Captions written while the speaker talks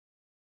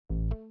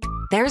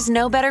There's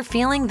no better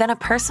feeling than a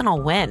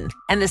personal win.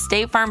 And the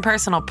State Farm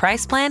Personal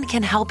Price Plan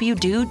can help you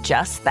do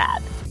just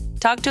that.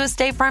 Talk to a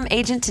State Farm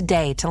agent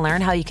today to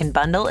learn how you can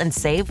bundle and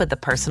save with the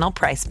Personal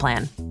Price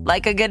Plan.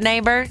 Like a good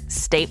neighbor,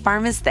 State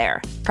Farm is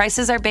there.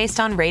 Prices are based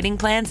on rating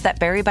plans that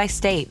vary by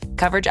state.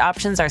 Coverage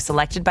options are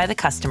selected by the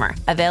customer.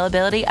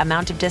 Availability,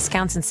 amount of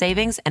discounts and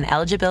savings, and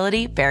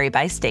eligibility vary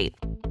by state.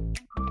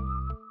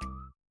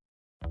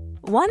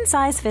 One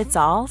size fits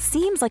all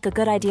seems like a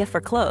good idea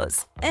for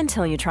clothes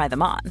until you try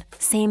them on.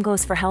 Same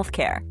goes for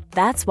healthcare.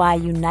 That's why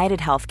United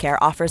Healthcare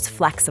offers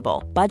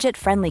flexible,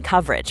 budget-friendly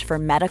coverage for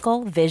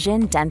medical,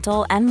 vision,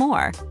 dental, and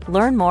more.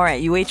 Learn more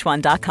at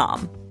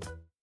uh1.com.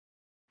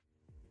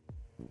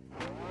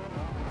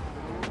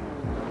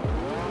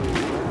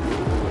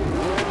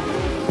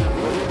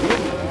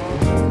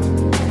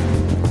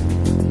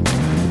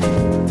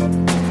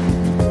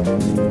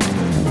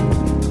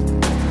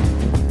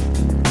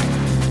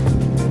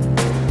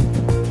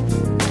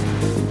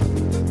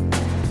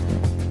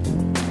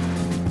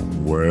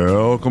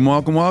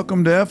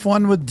 Welcome to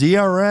F1 with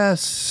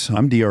DRS.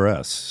 I'm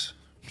DRS,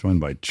 joined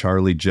by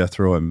Charlie,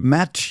 Jethro, and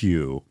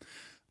Matthew.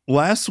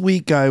 Last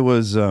week, I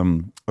was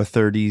a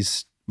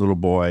 30s little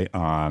boy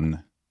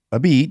on a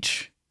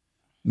beach,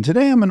 and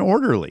today I'm an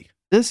orderly.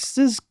 This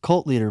is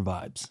cult leader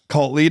vibes.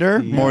 Cult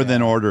leader? Yeah. More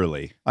than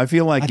orderly. I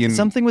feel like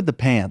something with the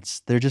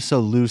pants. They're just so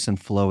loose and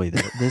flowy.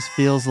 This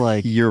feels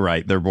like... You're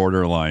right. They're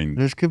borderline.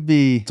 This could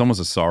be... It's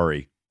almost a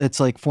sorry. It's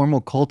like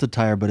formal cult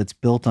attire, but it's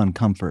built on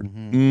comfort.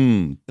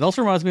 Mm-hmm. It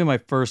also reminds me of my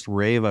first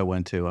rave I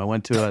went to. I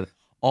went to an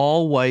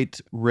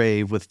all-white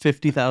rave with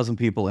 50,000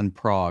 people in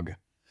Prague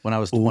when I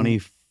was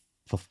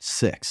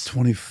 26.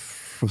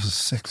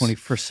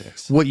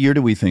 26. What year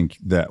do we think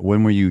that?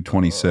 When were you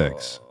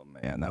 26? Oh,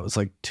 man, that was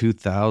like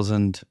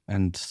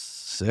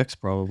 2006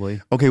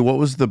 probably. Okay, what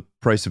was the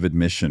price of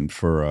admission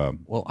for a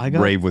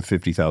rave with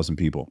 50,000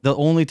 people? The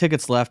only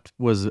tickets left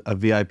was a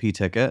VIP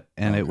ticket,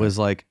 and it was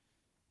like,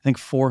 I think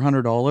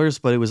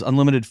 $400, but it was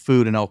unlimited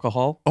food and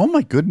alcohol. Oh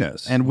my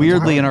goodness. And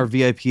weirdly, in our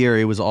VIP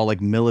area, it was all like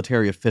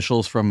military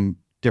officials from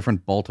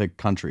different Baltic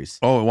countries.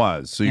 Oh, it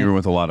was. So you were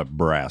with a lot of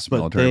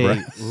military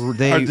brass. Do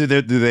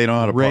they know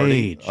how to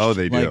raged. party? Oh,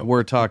 they do. Like,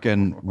 we're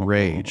talking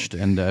raged.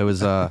 And it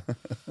was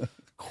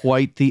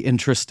quite the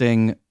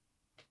interesting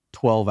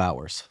 12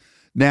 hours.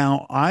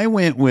 Now, I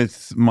went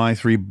with my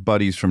three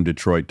buddies from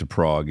Detroit to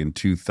Prague in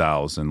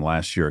 2000,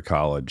 last year at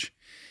college.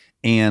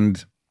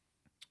 And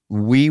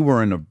we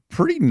were in a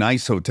pretty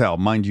nice hotel,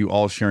 mind you,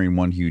 all sharing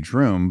one huge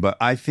room. But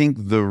I think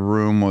the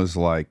room was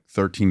like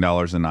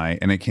 $13 a night,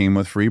 and it came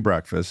with free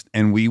breakfast.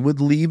 And we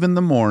would leave in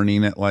the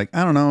morning at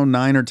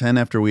 9 or 10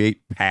 after we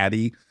ate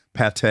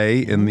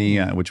pate in the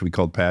which we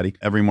called patty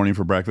every morning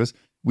for breakfast.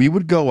 We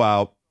would go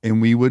out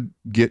and we would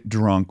get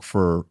drunk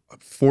for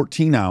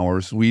 14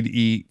 hours. We'd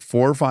eat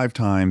 4 or 5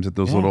 times at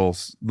those little.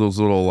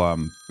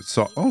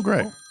 Oh,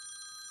 great!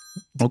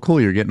 Oh, cool!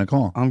 You're getting a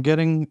call. I'm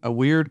getting a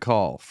weird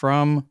call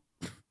from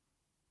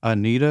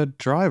Anita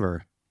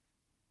Driver.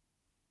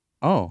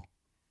 Oh.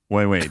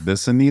 Wait.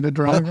 This Anita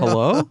Driver?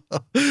 Hello?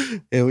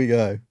 Here we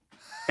go.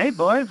 Hey,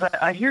 boys.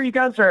 I hear you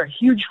guys are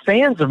huge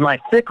fans of my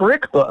Thick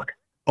Rick book.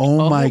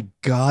 Oh, my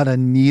God.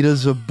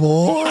 Anita's a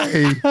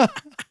boy.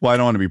 Well, I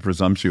don't want to be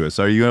presumptuous.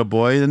 Are you a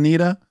boy,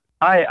 Anita?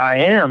 I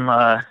am.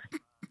 I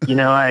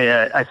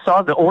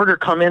saw the order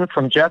come in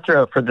from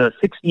Jethro for the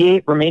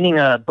 68 remaining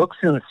books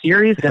in the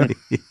series, and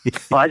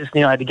I just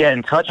knew I had to get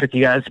in touch with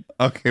you guys.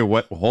 Okay,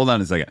 hold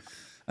on a second.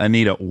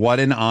 Anita, what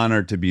an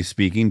honor to be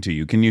speaking to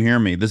you. Can you hear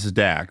me? This is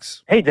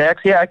Dax. Hey,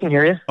 Dax. Yeah, I can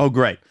hear you. Oh,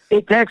 great. Hey,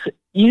 Dax,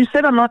 you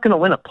said I'm not going to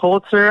win a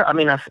Pulitzer. I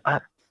mean, I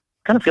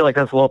kind of feel like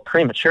that's a little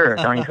premature,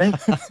 don't you think?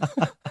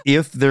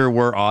 If there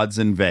were odds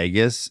in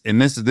Vegas, and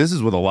this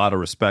is with a lot of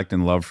respect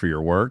and love for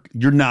your work,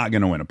 you're not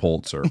going to win a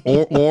Pulitzer.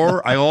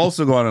 Or I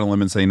also go out on a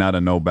limb and say not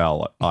a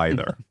Nobel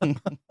either.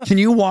 Can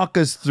you walk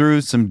us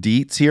through some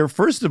deets here?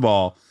 First of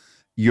all,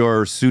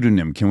 your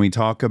pseudonym. Can we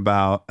talk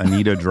about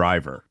Anita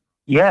Driver?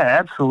 Yeah,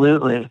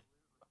 absolutely.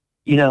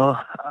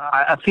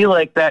 I feel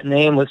like that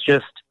name was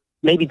just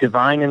maybe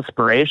divine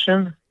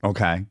inspiration.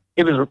 Okay.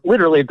 It was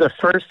literally the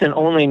first and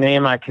only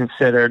name I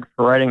considered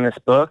for writing this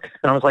book.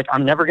 And I was like,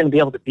 I'm never going to be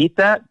able to beat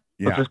that.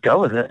 Let's just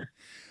go with it.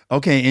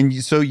 Okay.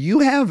 And so you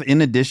have,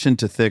 in addition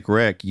to Thick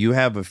Rick, you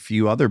have a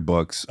few other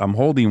books. I'm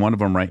holding one of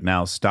them right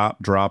now,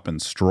 Stop, Drop, and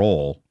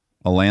Stroll,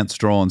 a Lance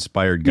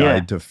Stroll-inspired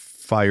guide to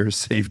fire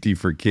safety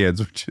for kids,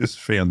 which is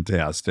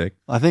fantastic.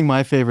 I think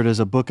my favorite is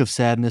A Book of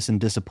Sadness and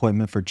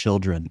Disappointment for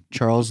Children.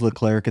 Charles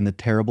Leclerc in the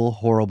terrible,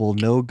 horrible,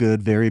 no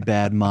good, very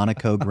bad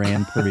Monaco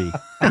Grand Prix.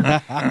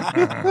 That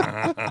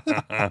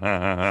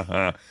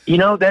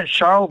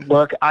Charles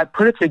book, I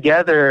put it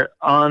together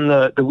on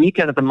the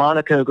weekend of the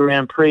Monaco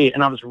Grand Prix,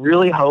 and I was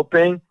really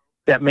hoping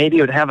that maybe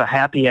it would have a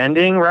happy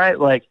ending, right?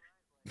 Like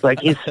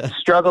he's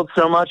struggled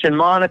so much in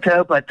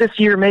Monaco, but this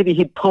year maybe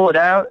he'd pull it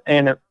out.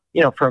 And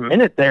for a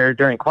minute there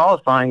during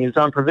qualifying, he was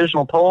on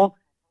provisional pole.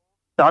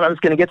 Thought I was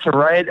going to get to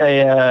write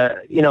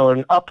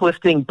an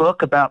uplifting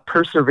book about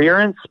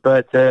perseverance,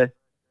 but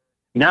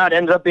now it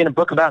ended up being a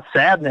book about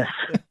sadness.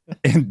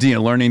 And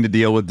learning to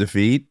deal with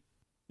defeat.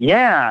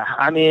 Yeah,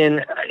 I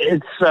mean,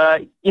 it's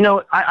I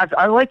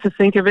like to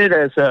think of it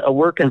as a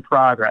work in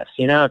progress.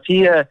 If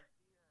he has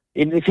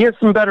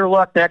some better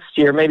luck next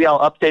year, maybe I'll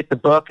update the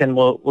book and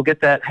we'll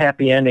get that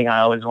happy ending I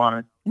always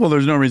wanted. Well,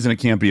 there's no reason it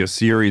can't be a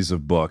series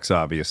of books,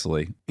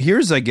 obviously.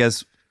 Here's, I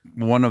guess,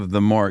 one of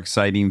the more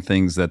exciting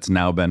things that's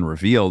now been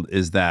revealed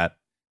is that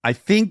I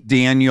think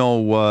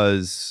Daniel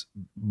was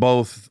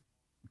both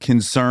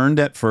concerned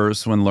at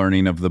first when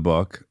learning of the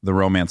book, the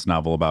romance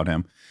novel about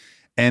him,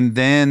 and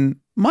then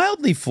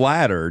mildly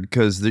flattered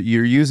because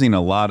you're using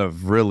a lot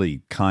of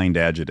really kind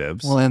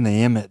adjectives. Well, and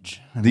the image.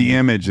 The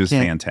image is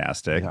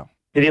fantastic. Yeah.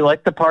 Did he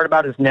like the part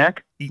about his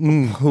neck?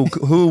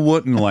 Who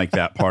wouldn't like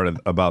that part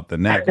about the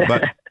neck?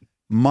 But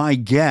my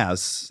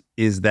guess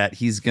is that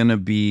he's going to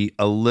be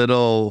a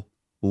little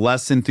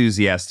less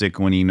enthusiastic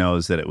when he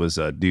knows that it was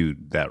a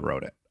dude that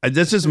wrote it.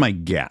 That's just my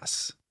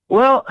guess.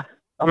 Well,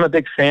 I'm a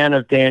big fan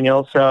of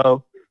Daniel,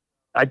 so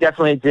I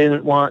definitely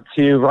didn't want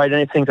to write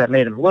anything that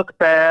made him look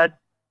bad.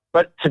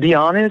 But to be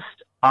honest,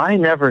 I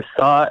never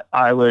thought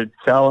I would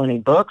sell any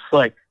books.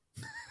 Like,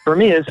 for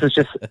me, this was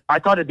just, I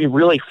thought it'd be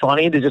really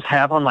funny to just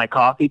have on my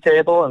coffee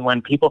table. And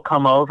when people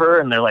come over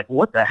and they're like,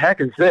 what the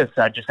heck is this?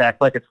 I just act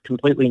like it's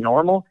completely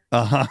normal.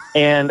 Uh-huh.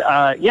 And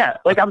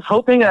like I was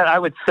hoping that I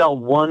would sell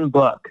one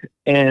book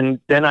and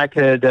then I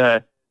could,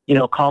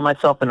 call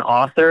myself an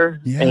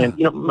author. Yeah. And,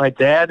 my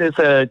dad is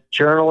a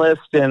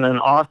journalist and an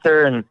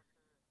author. And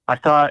I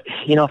thought,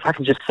 if I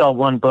can just sell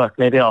one book,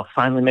 maybe I'll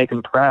finally make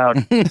him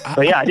proud.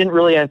 But yeah, I didn't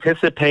really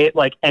anticipate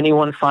like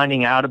anyone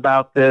finding out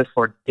about this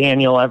or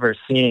Daniel ever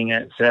seeing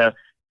it. So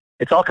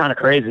it's all kind of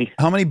crazy.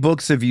 How many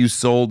books have you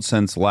sold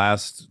since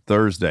last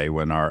Thursday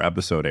when our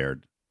episode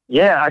aired?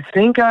 Yeah, I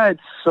think I'd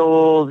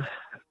sold,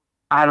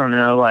 I don't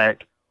know,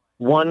 like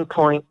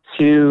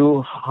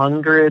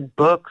 1,200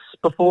 books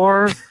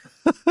before.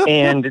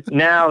 And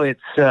now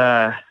it's,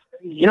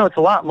 it's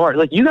a lot more.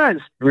 Like, you guys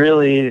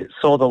really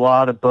sold a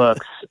lot of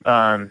books.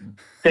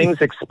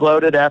 Things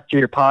exploded after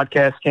your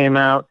podcast came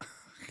out.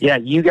 Yeah,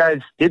 you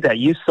guys did that.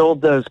 You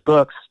sold those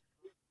books.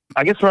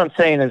 I guess what I'm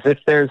saying is if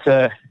there's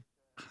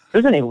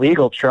any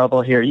legal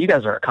trouble here, you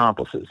guys are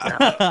accomplices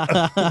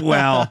now.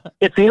 Well,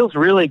 it feels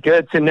really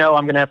good to know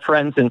I'm going to have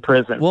friends in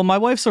prison. Well, my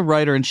wife's a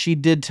writer, and she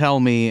did tell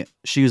me,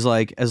 she was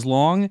like, as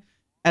long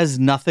as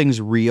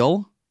nothing's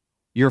real,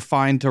 you're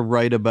fine to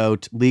write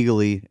about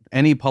legally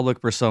any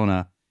public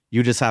persona.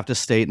 You just have to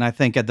state, and I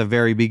think at the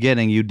very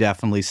beginning, you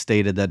definitely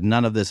stated that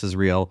none of this is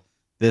real.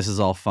 This is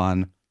all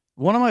fun.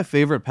 One of my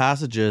favorite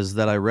passages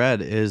that I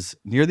read is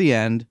near the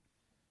end.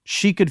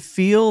 She could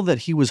feel that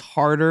he was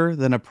harder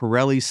than a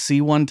Pirelli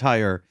C1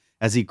 tire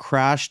as he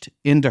crashed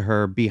into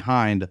her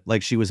behind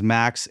like she was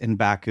Max in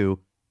Baku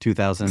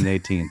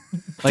 2018.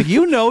 Like,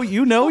 you know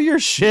your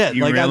shit.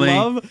 You like, really?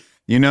 I love...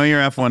 You know your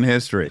F1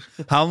 history.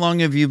 How long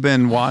have you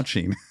been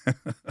watching?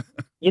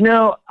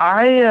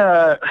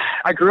 I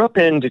grew up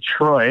in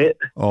Detroit.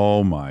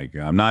 Oh my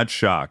God, I'm not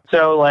shocked.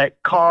 So like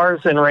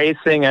cars and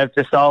racing have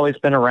just always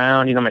been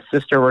around. My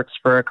sister works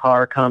for a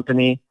car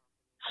company.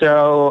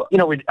 So,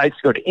 I used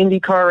to go to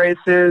IndyCar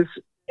races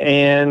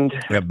and...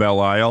 At Belle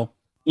Isle?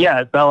 Yeah,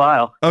 at Belle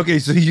Isle. Okay,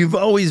 so you've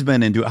always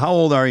been into it. How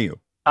old are you?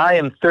 I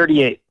am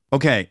 38.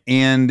 Okay,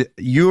 and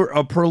you're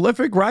a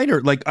prolific writer.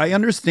 Like, I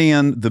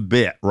understand the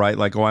bit, right?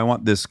 Like, I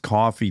want this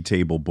coffee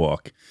table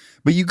book.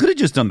 But you could have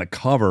just done the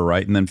cover,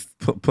 right? And then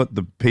put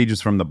the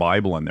pages from the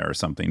Bible in there or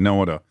something. No one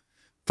would have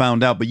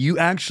found out. But you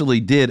actually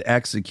did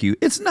execute.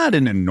 It's not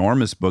an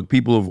enormous book.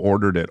 People who've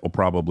ordered it will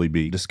probably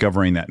be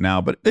discovering that now.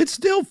 But it's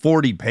still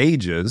 40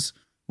 pages,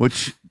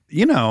 which,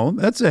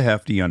 that's a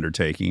hefty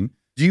undertaking.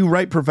 Do you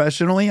write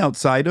professionally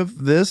outside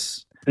of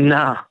this?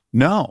 No.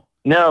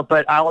 No,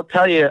 but I will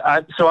tell you,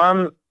 I'm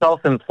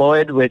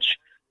self-employed, which,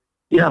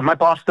 my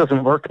boss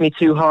doesn't work me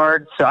too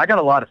hard. So I got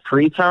a lot of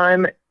free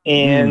time.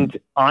 And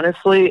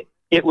honestly,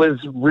 it was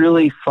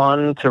really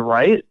fun to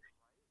write.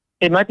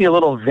 It might be a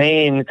little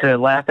vain to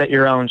laugh at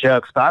your own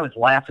jokes, but I was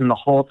laughing the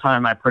whole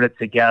time I put it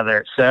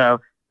together.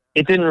 So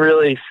it didn't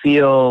really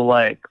feel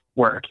like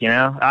work,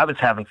 I was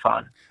having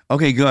fun.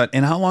 Okay, good.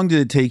 And how long did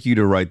it take you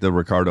to write the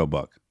Ricardo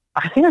book?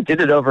 I think I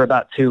did it over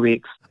about 2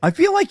 weeks. I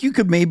feel like you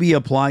could maybe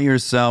apply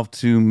yourself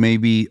to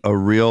maybe a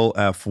real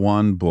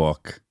F1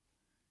 book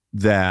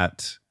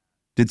that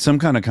did some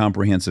kind of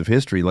comprehensive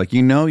history. Like,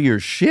 your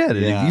shit.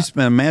 And if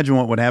you imagine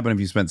what would happen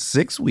if you spent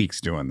 6 weeks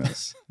doing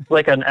this.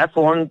 Like an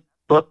F1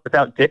 book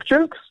without dick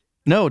jokes?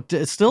 No,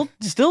 still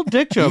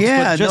dick jokes.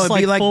 Yeah, but just it'd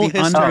be like full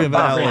the history of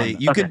underbelly.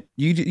 F1.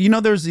 You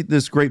could, there's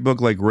this great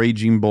book like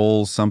Raging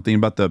Bull, something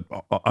about the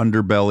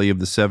underbelly of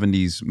the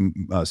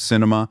 70s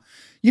cinema.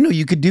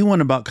 You could do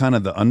one about kind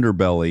of the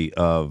underbelly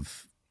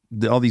of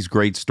all these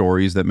great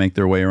stories that make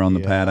their way around the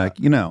paddock.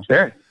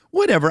 Sure.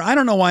 Whatever. I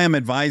don't know why I'm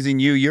advising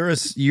you.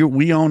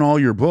 We own all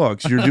your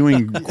books. You're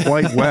doing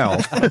quite well.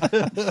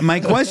 My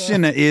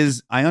question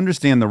is, I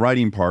understand the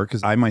writing part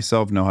because I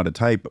myself know how to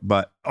type,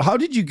 but how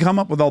did you come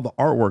up with all the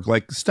artwork?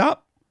 Like,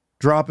 stop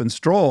drop and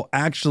stroll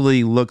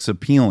actually looks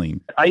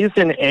appealing. I used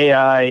an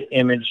AI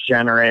image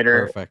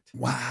generator. Perfect.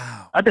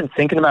 Wow. I've been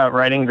thinking about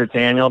writing the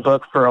Daniel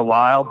book for a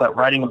while, but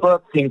writing a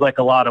book seems like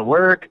a lot of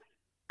work.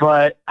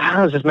 But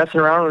I was just messing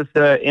around with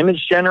the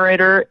image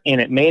generator,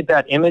 and it made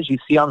that image you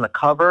see on the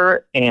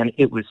cover, and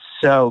it was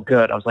so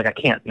good. I was like, I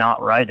can't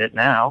not write it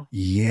now.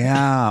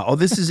 Yeah. Oh,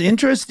 this is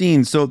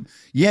interesting. So,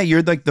 yeah,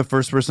 you're like the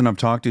first person I've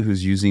talked to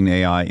who's using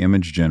AI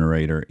image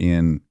generator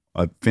in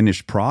a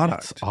finished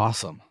product. That's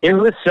awesome. It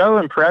was so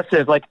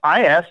impressive. Like,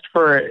 I asked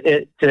for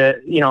it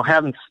to,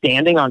 have him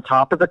standing on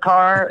top of the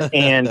car,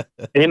 and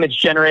the image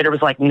generator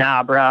was like,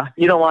 nah, bruh,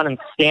 you don't want him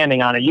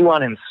standing on it. You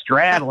want him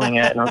straddling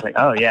it. And I was like,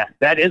 oh, yeah,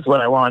 that is what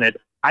I wanted.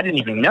 I didn't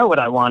even know what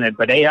I wanted,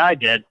 but AI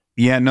did.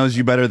 Yeah, it knows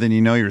you better than you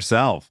know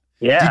yourself.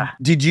 Yeah.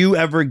 Did you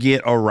ever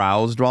get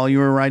aroused while you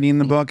were writing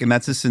the book? And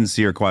that's a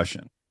sincere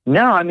question.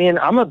 No, I mean,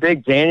 I'm a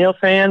big Daniel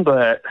fan,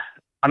 but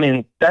I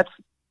mean, that's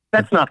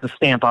not the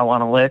stamp I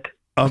want to lick.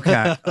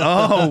 Okay.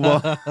 Oh,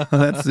 well,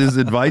 that's his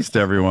advice to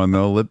everyone,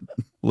 though.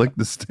 Lick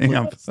the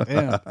stamp.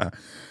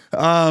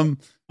 Well,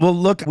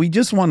 look, we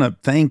just want to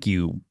thank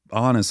you.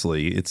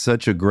 Honestly, it's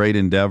such a great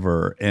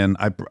endeavor. And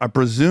I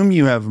presume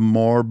you have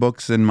more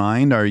books in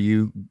mind. Are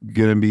you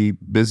going to be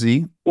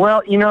busy?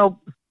 Well,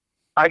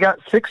 I got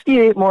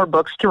 68 more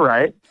books to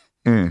write.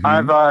 Mm-hmm.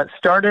 I've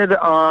started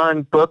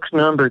on book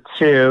number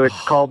 2.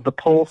 It's called The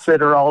Pole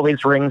Sitter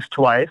Always Rings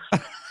Twice.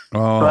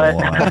 Oh, But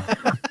wow.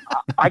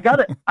 I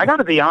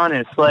gotta be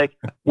honest. Like,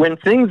 when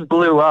things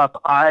blew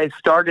up, I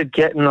started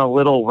getting a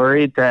little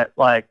worried that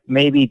like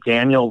maybe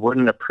Daniel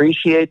wouldn't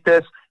appreciate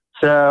this.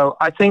 So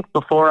I think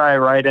before I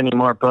write any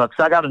more books,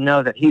 I got to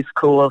know that he's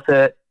cool with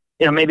it.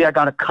 Maybe I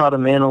got to cut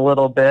him in a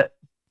little bit.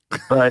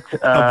 But Of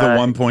the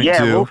 1.2?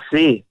 yeah, we'll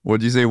see.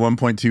 What'd you say,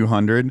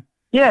 1.200?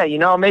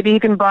 Yeah, maybe he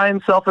can buy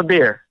himself a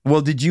beer.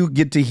 Well, did you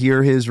get to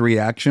hear his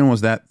reaction? Was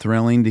that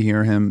thrilling to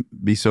hear him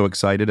be so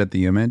excited at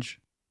the image?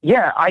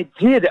 Yeah, I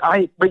did.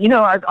 But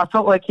I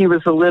felt like he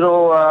was a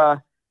little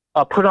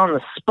put on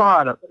the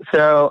spot.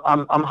 So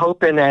I'm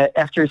hoping that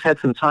after he's had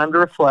some time to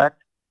reflect,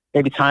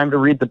 maybe time to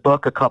read the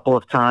book a couple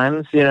of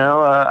times,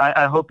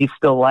 I hope he's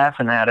still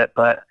laughing at it.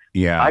 But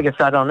Yeah. I guess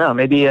I don't know.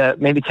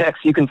 Maybe Tex,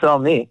 you can tell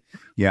me.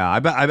 Yeah,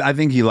 I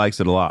think he likes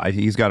it a lot.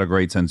 He's got a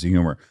great sense of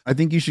humor. I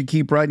think you should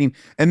keep writing.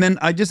 And then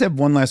I just have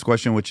one last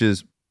question, which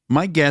is,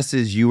 my guess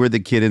is you were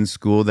the kid in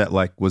school that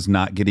like was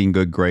not getting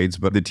good grades,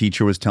 but the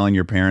teacher was telling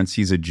your parents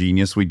he's a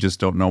genius. We just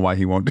don't know why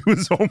he won't do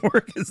his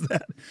homework.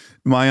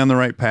 Am I on the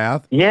right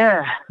path?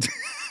 Yeah.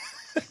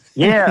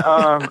 Yeah,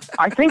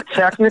 I think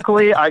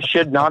technically I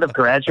should not have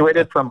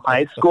graduated from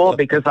high school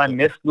because I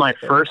missed my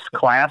first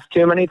class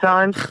too many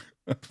times.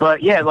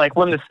 But yeah, like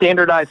when the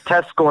standardized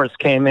test scores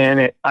came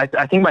in, I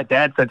think my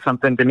dad said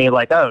something to me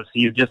like, oh, so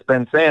you've just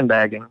been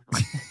sandbagging.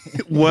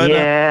 What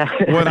Yeah.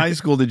 high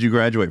school did you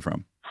graduate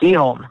from?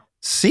 Seaholm.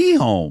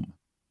 Seaholm.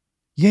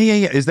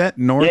 Yeah. Is that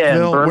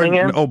Northville?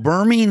 Birmingham.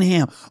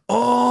 Birmingham.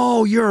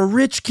 Oh, you're a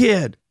rich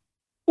kid.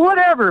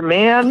 Whatever,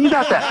 man. You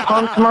got that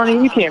punk's money.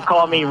 You can't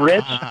call me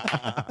rich.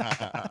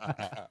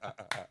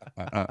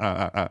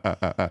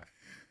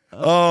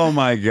 Oh,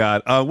 my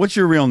God. What's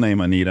your real name,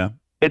 Anita?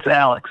 It's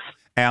Alex.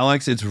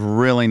 Alex, it's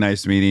really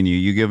nice meeting you.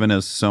 You've given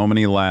us so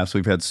many laughs.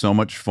 We've had so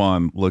much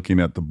fun looking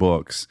at the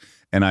books,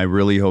 and I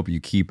really hope you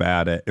keep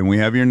at it. And we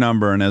have your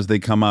number, and as they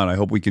come out, I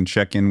hope we can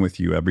check in with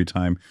you every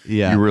time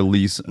you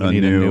release a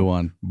new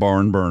one.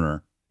 Barn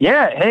burner.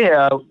 Yeah,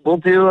 hey, we'll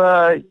do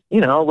a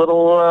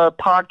little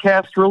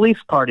podcast release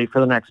party for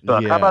the next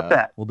book. How about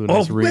that? We'll do a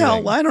nice reading.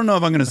 Well, I don't know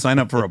if I'm going to sign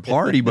up for a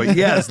party, but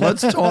yes,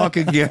 let's talk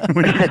again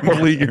when you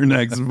complete your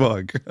next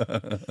book.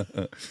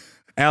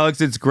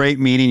 Alex, it's great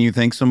meeting you.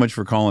 Thanks so much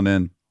for calling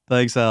in.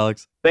 Thanks,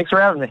 Alex. Thanks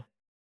for having me.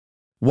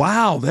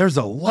 Wow, there's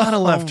a lot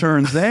of left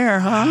turns there,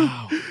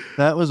 huh?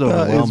 That was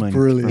overwhelming. That is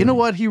brilliant. You know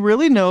what? He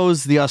really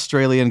knows the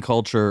Australian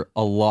culture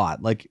a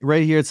lot. Like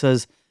right here it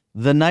says,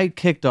 the night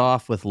kicked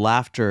off with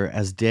laughter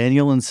as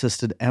Daniel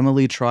insisted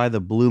Emily try the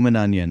bloomin'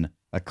 onion,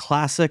 a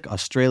classic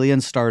Australian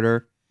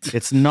starter.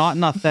 It's not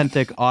an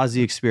authentic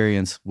Aussie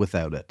experience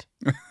without it.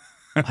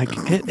 Like,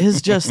 it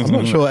is just... I'm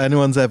not sure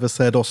anyone's ever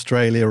said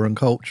Australia and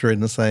culture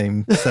in the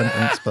same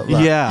sentence, but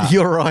Yeah.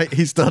 you're right.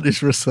 He's done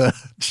his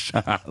research.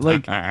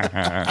 Like,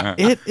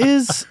 it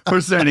is...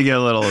 We're starting to get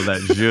a little of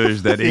that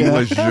zhuzh, that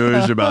English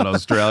zhuzh about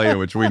Australia,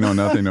 which we know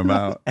nothing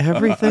about.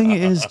 Everything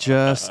is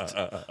just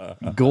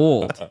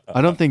gold.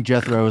 I don't think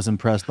Jethro was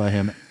impressed by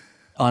him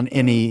on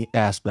any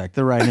aspect.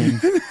 The writing,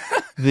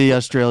 the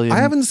Australian. I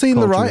haven't seen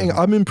the culture. writing.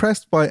 I'm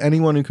impressed by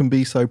anyone who can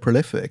be so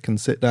prolific and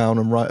sit down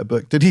and write a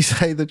book. Did he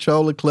say the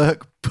Charles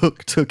Leclerc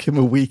book took him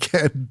a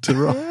weekend to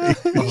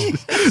write?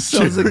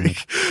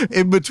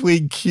 In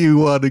between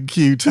Q1 and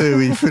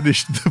Q2, he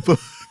finished the book.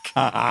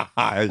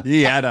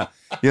 He had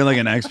like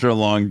an extra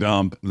long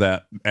dump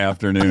that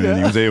afternoon, and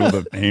he was able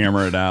to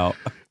hammer it out.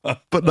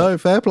 But no,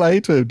 fair play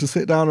to him. To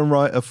sit down and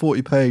write a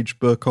 40-page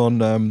book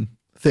on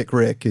Thick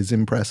Rick is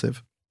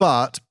impressive.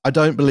 But I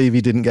don't believe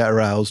he didn't get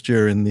aroused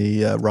during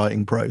the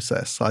writing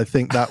process. I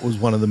think that was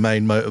one of the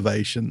main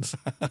motivations.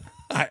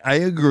 I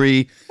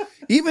agree.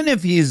 Even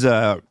if he's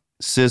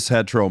cis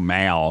hetero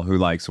male who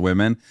likes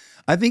women.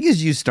 I think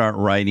as you start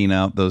writing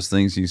out those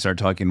things, you start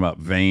talking about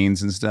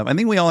veins and stuff. I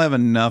think we all have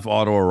enough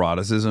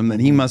autoeroticism that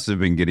he must have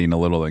been getting a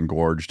little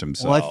engorged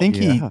himself. Well, I think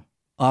he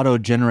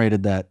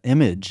auto-generated that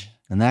image,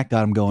 and that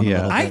got him going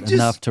a little bit,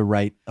 enough to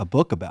write a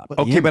book about it.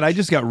 Okay, but I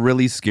just got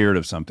really scared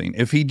of something.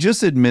 If he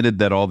just admitted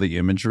that all the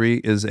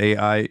imagery is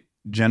AI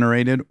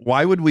generated,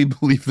 why would we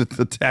believe that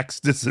the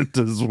text isn't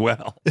as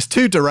well? It's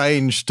too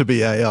deranged to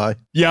be AI.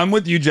 Yeah, I'm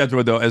with you,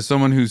 Jethro, though. As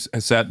someone who's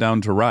sat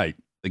down to write,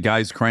 the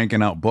guy's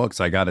cranking out books.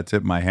 I got to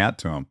tip my hat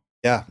to him.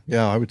 Yeah,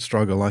 I would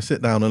struggle. I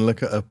sit down and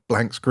look at a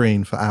blank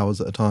screen for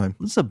hours at a time.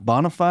 This is a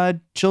bona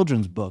fide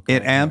children's book.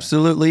 It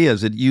absolutely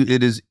is. It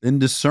is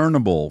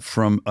indiscernible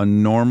from a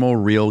normal,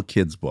 real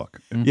kid's book.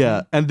 Mm-hmm.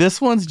 Yeah, and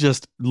this one's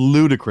just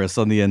ludicrous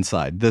on the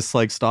inside. This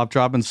like stop,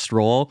 drop, and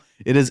stroll.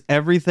 It is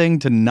everything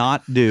to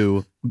not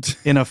do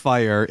in a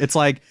fire. It's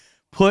like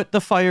put the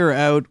fire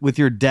out with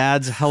your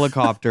dad's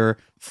helicopter,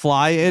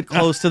 fly it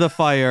close to the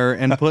fire,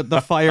 and put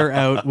the fire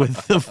out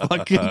with the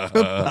fucking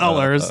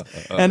propellers.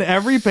 And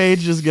every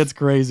page just gets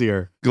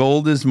crazier.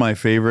 Gold is my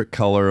favorite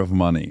color of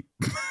money.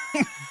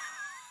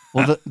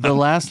 Well, the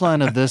last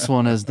line of this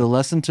one is, the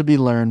lesson to be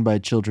learned by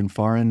children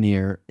far and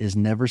near is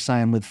never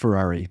sign with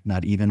Ferrari,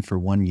 not even for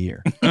 1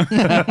 year. He's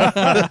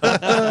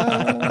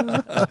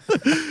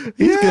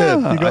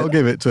good. You got to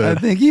give it to him. I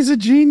think he's a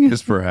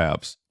genius,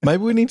 perhaps.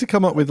 Maybe we need to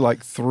come up with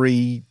like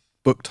 3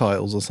 book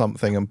titles or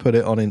something and put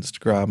it on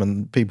Instagram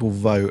and people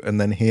vote,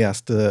 and then he has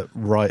to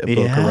write a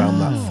book around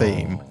that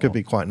theme. Could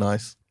be quite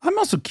nice. I'm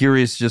also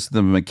curious just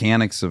the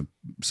mechanics of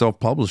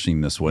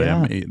self-publishing this way.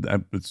 Yeah. I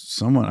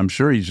mean, I'm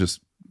sure he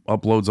just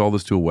uploads all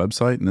this to a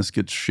website and this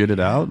gets shitted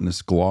out and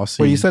it's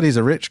glossy. Well, you said he's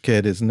a rich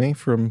kid, isn't he,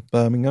 from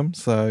Birmingham?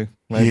 So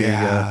maybe,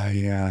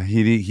 yeah.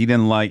 He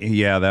didn't like.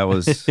 Yeah, that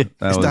was. His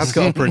dad's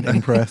got a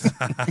printing press.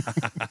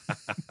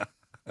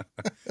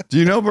 Do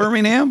you know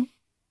Birmingham?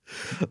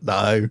 No,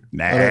 I don't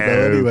know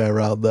anywhere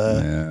around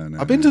there. No,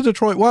 I've been to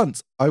Detroit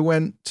once. I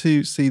went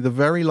to see the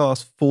very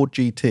last Ford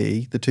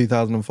GT, the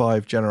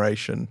 2005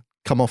 generation,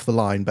 come off the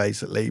line,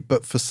 basically.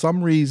 But for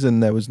some reason,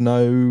 there was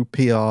no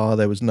PR,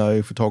 there was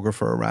no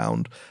photographer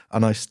around.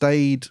 And I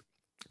stayed,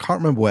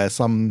 can't remember where,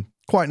 some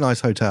quite nice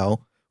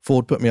hotel.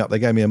 Ford put me up. They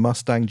gave me a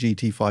Mustang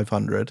GT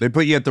 500. They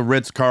put you at the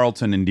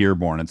Ritz-Carlton in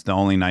Dearborn. It's the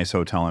only nice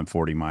hotel in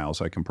 40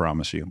 miles, I can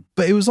promise you.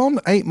 But it was on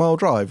 8 Mile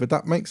Drive. Would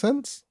that make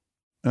sense?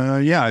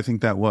 Yeah, I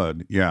think that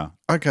would. Yeah.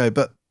 Okay,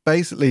 but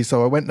basically,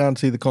 so I went down to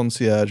see the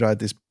concierge. I had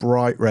this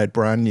bright red,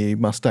 brand new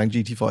Mustang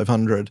GT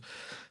 500.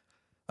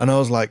 And I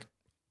was like,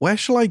 where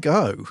shall I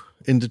go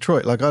in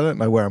Detroit? Like, I don't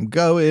know where I'm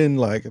going.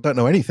 Like, I don't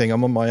know anything.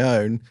 I'm on my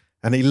own.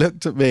 And he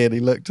looked at me and he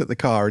looked at the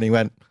car and he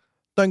went,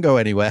 don't go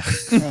anywhere.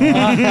 So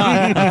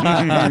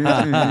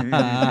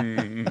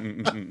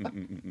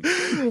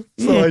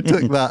I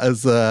took that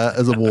as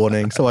a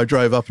warning. So I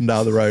drove up and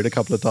down the road a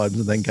couple of times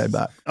and then came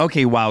back.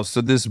 Okay, wow. So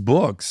this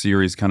book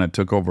series kind of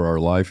took over our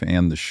life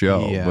and the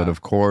show. Yeah. But of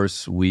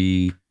course,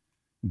 we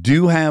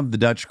do have the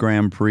Dutch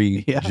Grand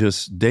Prix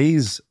just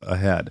days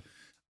ahead.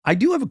 I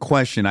do have a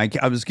question. I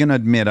was going to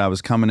admit I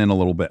was coming in a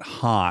little bit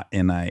hot,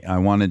 and I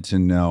wanted to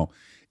know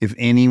if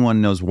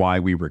anyone knows why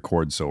we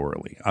record so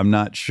early. I'm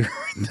not sure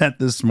that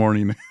this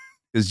morning.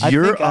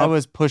 I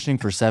was pushing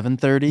for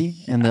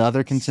 7:30, and the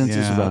other consensus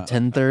was about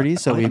 10:30,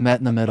 so we met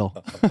in the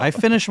middle. I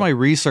finished my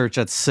research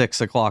at 6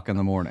 o'clock in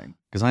the morning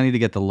because I need to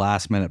get the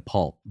last minute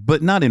pulp.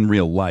 But not in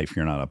real life.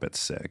 You're not up at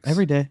 6.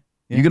 Every day.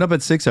 Yeah. You get up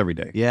at 6 every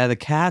day. Yeah, the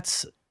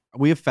cats,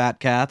 we have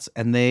fat cats,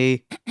 and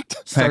they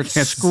start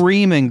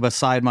screaming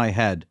beside my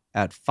head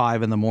at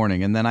 5 in the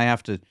morning, and then I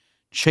have to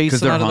chase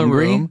them out of the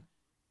room.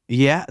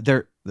 Yeah,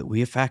 we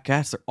have fat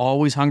cats. They're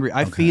always hungry.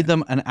 I feed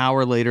them. An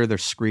hour later, they're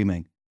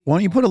screaming. Why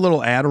don't you put a little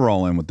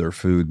Adderall in with their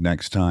food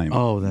next time?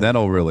 Oh,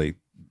 that'll really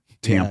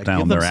tamp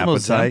down their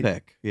appetite.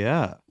 Ozempic.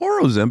 Yeah.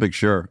 Or Ozempic,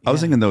 sure. I was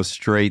thinking those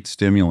straight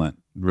stimulant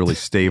really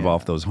stave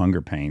off those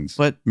hunger pains.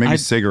 But maybe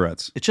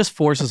cigarettes. It just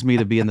forces me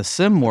to be in the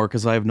sim more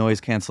because I have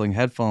noise canceling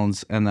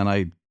headphones, and then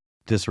I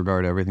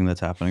disregard everything that's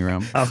happening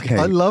around me. Okay.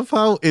 I love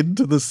how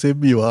into the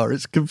sim you are.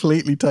 It's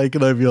completely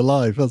taken over your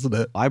life, hasn't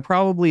it? I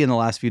probably in the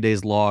last few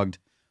days logged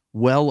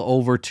well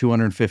over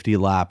 250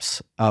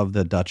 laps of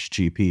the Dutch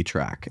GP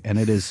track, and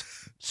it is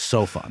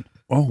so fun.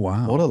 Oh,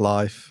 wow. What a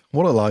life.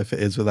 What a life it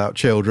is without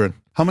children.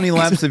 How many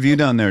laps have you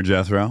done there,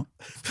 Jethro?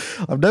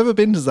 I've never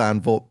been to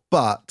Zandvoort,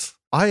 but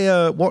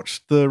I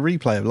watched the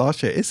replay of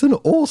last year. It's an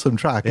awesome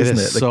track, isn't it?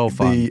 It is so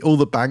fun. All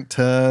the bank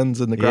turns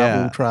and the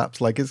gravel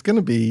traps. Like, it's going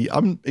to be,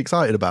 I'm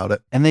excited about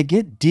it. And they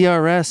get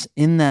DRS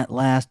in that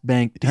last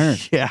bank turn.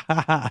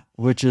 Yeah.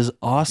 Which is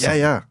awesome.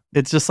 Yeah.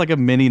 It's just like a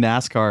mini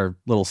NASCAR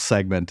little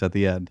segment at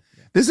the end.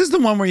 This is the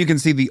one where you can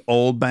see the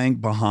old bank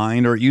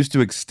behind, or it used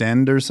to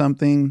extend or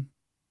something.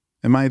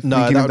 Am I thinking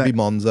No, that would be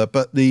Monza.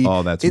 But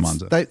that's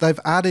Monza. They've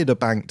added a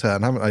bank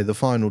turn, haven't they? The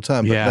final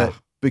turn. But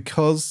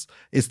because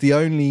it's the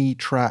only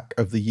track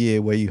of the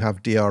year where you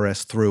have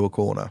DRS through a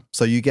corner.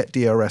 So you get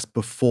DRS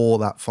before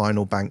that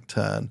final bank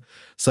turn.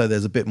 So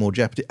there's a bit more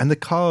jeopardy. And the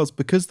cars,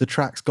 because the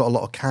track's got a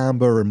lot of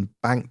camber and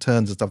bank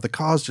turns and stuff, the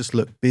cars just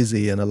look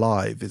busy and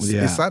alive.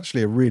 It's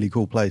actually a really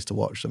cool place to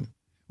watch them.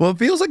 Well, it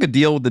feels like a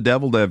deal with the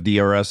devil to have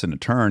DRS in a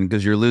turn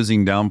because you're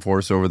losing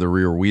downforce over the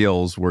rear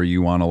wheels where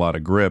you want a lot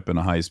of grip in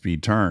a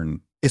high-speed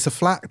turn. It's a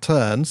flat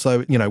turn,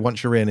 so, you know,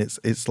 once you're in,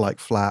 it's like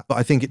flat. But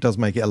I think it does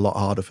make it a lot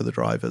harder for the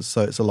drivers,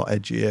 so it's a lot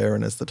edgier.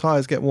 And as the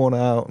tires get worn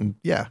out, and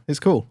yeah, it's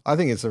cool. I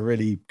think it's a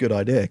really good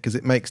idea because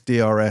it makes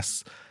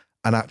DRS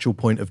an actual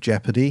point of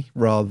jeopardy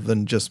rather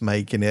than just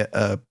making it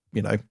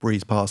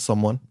breeze past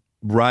someone.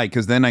 Right,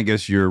 because then I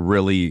guess you're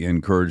really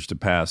encouraged to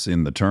pass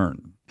in the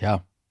turn.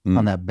 Yeah,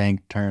 on that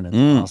bank turn. It's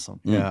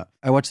awesome. Yeah.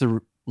 I watched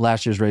the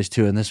last year's race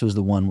too, and this was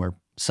the one where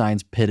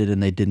Sainz pitted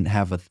and they didn't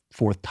have a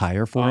fourth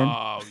tire for him.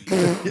 Oh,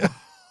 yeah.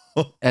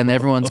 And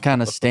everyone's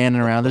kind of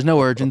standing around. There's no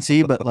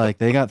urgency, but like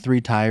they got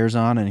 3 tires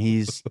on and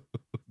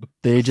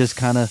they just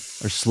kind of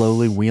are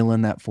slowly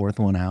wheeling that fourth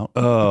one out.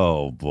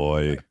 Oh,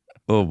 boy.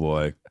 Oh,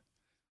 boy.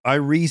 I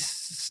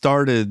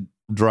restarted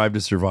Drive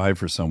to Survive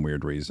for some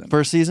weird reason.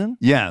 First season?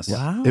 Yes.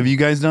 Wow. Have you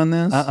guys done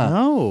this?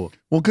 No.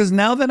 Well, because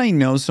now that I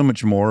know so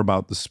much more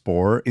about the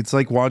sport, it's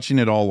like watching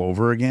it all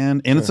over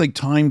again. And it's like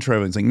time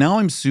traveling. It's like now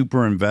I'm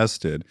super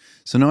invested.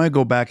 So now I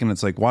go back and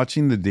it's like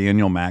watching the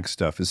Daniel Mack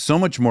stuff is so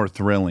much more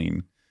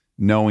thrilling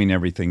knowing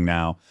everything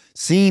now.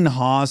 Seeing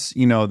Haas,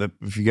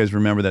 if you guys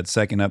remember that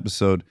second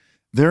episode,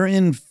 they're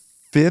in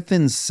 5th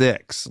and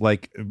 6th.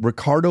 Like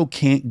Ricardo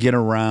can't get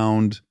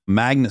around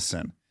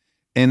Magnussen.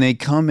 And they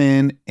come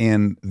in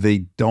and they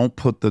don't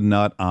put the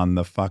nut on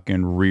the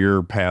fucking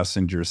rear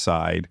passenger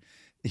side.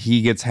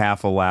 He gets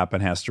half a lap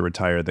and has to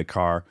retire the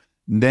car.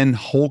 Then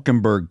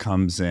Hulkenberg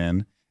comes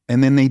in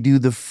and then they do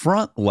the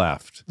front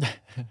left.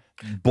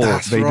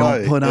 Bolt. They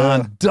don't put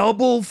on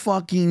double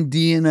fucking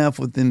DNF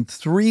within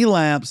 3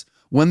 laps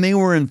when they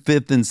were in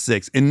 5th and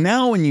 6th. And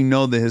now when you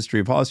know the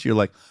history of Haas, you're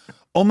like,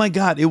 oh my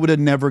God, it would have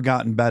never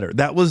gotten better.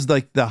 That was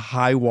like the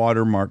high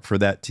water mark for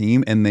that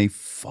team. And they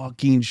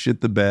fucking shit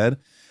the bed.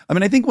 I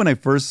mean, I think when I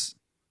first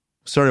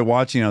started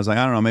watching, I was like,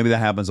 I don't know, maybe that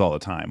happens all the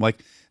time.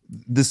 Like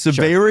the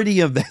severity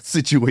of that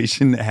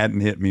situation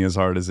hadn't hit me as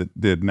hard as it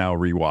did now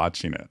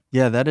rewatching it.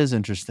 Yeah, that is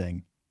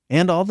interesting.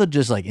 And all the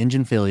just like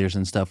engine failures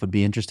and stuff would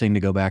be interesting to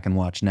go back and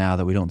watch now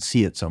that we don't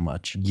see it so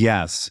much.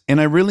 Yes. And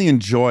I really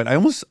enjoyed,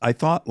 I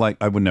thought like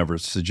I would never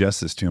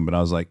suggest this to him, but I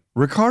was like,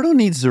 Ricardo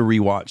needs to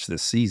rewatch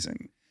this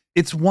season.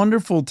 It's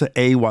wonderful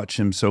to watch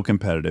him so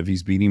competitive.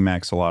 He's beating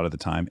Max a lot of the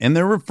time. And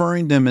they're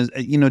referring to him as,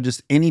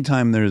 just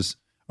anytime there's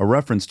a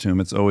reference to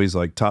him, it's always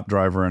like top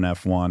driver in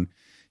F1.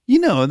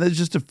 That's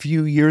just a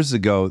few years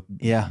ago.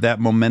 Yeah. That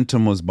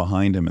momentum was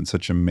behind him in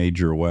such a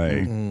major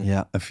way. Mm-hmm.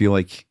 Yeah. I feel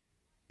like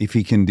if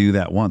he can do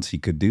that once, he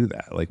could do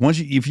that. Like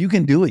if you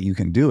can do it, you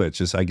can do it. It's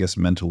just, I guess,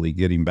 mentally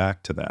getting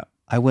back to that.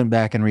 I went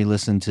back and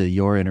re-listened to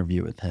your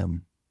interview with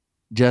him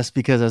just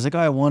because I was like, oh,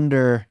 I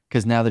wonder,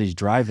 because now that he's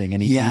driving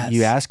and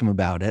you ask him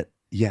about it.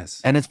 Yes.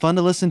 And it's fun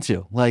to listen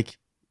to. Like,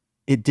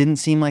 it didn't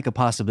seem like a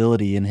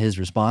possibility in his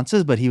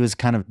responses, but he was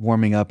kind of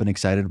warming up and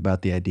excited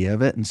about the idea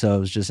of it. And so it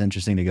was just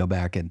interesting to go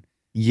back and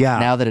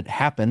now that it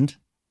happened,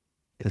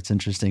 it's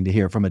interesting to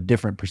hear from a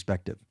different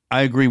perspective.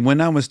 I agree.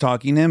 When I was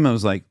talking to him, I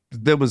was like,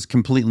 that was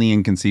completely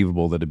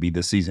inconceivable that it'd be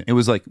this season. It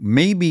was like,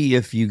 maybe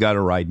if you got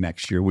a ride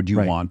next year, would you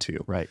want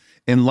to? Right.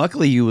 And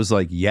luckily he was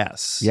like,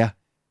 yes. Yeah.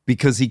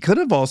 Because he could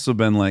have also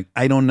been like,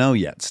 I don't know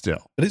yet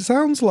still. But it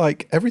sounds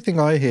like everything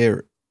I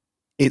hear,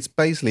 it's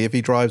basically if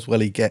he drives well,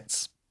 he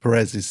gets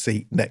Perez's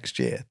seat next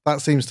year. That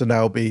seems to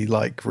now be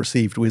like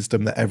received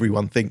wisdom that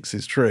everyone thinks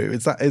is true.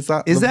 Is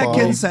that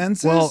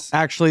consensus? Well,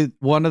 actually,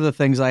 one of the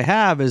things I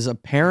have is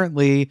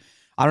apparently,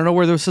 I don't know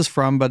where this is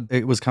from, but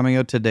it was coming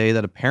out today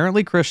that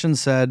apparently Christian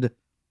said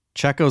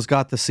Checo's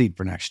got the seat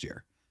for next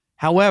year.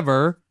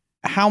 However,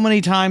 how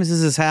many times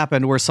has this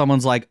happened where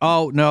someone's like,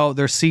 oh no,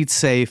 their seat's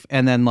safe,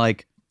 and then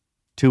like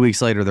 2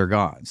 weeks later they're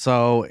gone?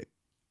 So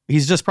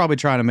he's just probably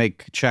trying to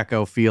make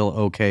Checo feel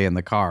okay in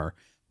the car,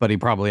 but he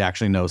probably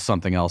actually knows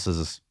something else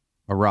is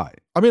awry.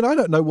 I mean, I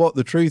don't know what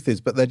the truth is,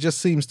 but there just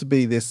seems to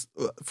be this,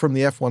 from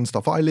the F1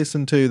 stuff I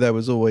listened to, there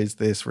was always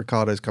this,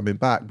 Ricciardo's coming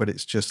back, but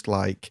it's just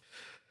like,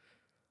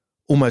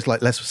 almost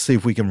like, let's see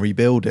if we can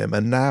rebuild him.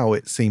 And now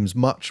it seems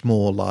much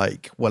more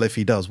like, well, if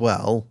he does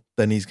well,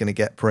 then he's going to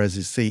get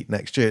Perez's seat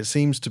next year. It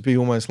seems to be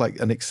almost like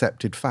an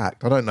accepted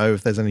fact. I don't know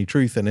if there's any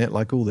truth in it,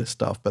 like all this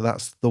stuff, but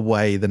that's the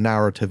way the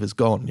narrative has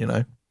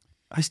gone,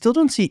 I still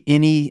don't see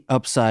any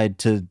upside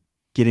to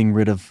getting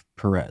rid of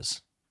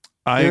Perez.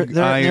 They're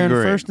agree. in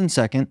first and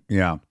second.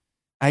 Yeah.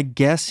 I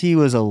guess he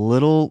was a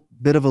little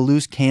bit of a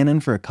loose cannon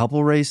for a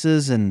couple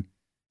races,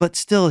 but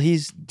still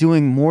he's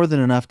doing more than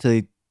enough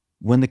to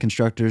win the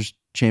Constructors'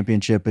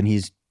 Championship, and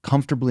he's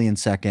comfortably in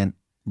second.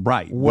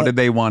 Right. What did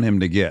they want him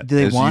to get? Do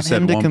they want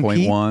him to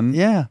compete? 1.1?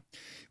 Yeah.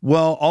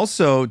 Well,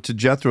 also to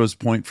Jethro's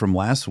point from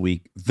last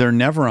week, they're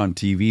never on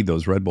TV,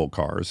 those Red Bull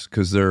cars,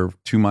 because they're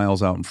 2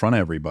 miles out in front of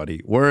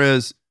everybody.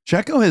 Whereas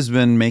Checo has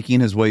been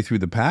making his way through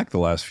the pack the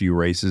last few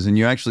races, and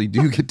you actually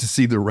do get to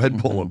see the Red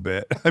Bull a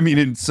bit. I mean,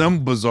 in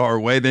some bizarre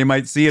way, they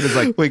might see it as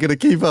like, we're going to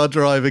keep our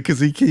driver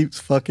because he keeps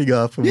fucking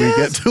up and we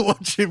get to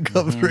watch him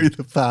come through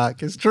the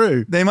pack. It's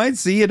true. They might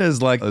see it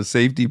as like a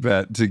safety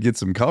bet to get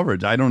some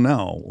coverage. I don't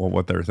know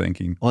what they're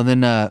thinking. Well,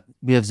 then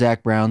we have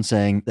Zach Brown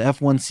saying the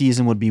F1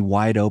 season would be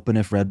wide open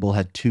if Red Bull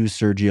had 2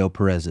 Sergio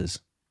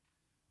Perez's,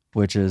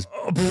 which is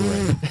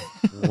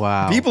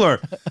wow. People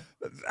are...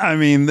 I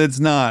mean, it's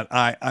not.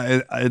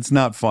 It's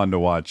not fun to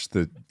watch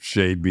the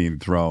shade being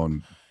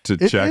thrown to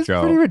Checo. It's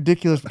pretty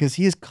ridiculous because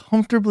he is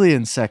comfortably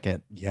in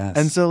second. Yes,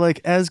 and so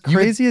like as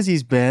crazy as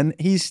he's been,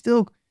 he's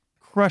still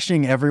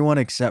crushing everyone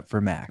except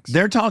for Max.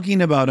 They're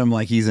talking about him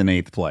like he's in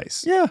 8th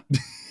place. Yeah,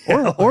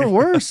 or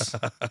worse.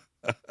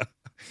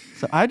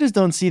 So I just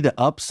don't see the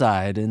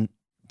upside. And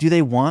do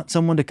they want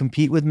someone to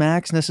compete with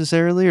Max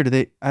necessarily, or do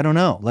they? I don't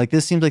know. Like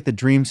this seems like the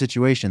dream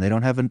situation. They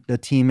don't have a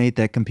teammate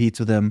that competes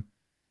with him,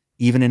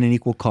 even in an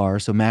equal car.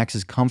 So Max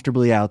is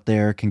comfortably out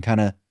there, can kind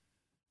of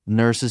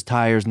nurse his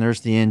tires, nurse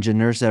the engine,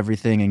 nurse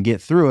everything, and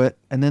get through it.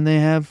 And then they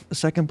have a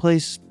second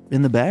place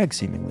in the bag,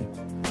 seemingly.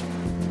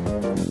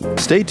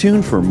 Stay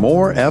tuned for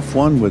more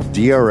F1 with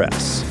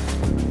DRS.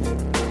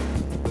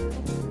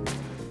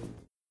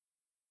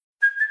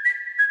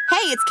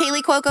 Hey, it's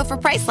Kaylee Cuoco for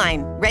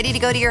Priceline. Ready to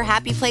go to your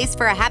happy place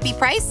for a happy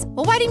price?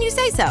 Well, why didn't you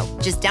say so?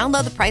 Just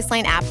download the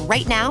Priceline app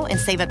right now and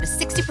save up to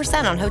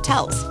 60% on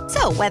hotels.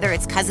 So whether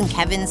it's Cousin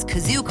Kevin's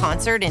Kazoo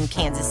Concert in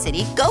Kansas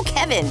City, go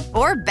Kevin,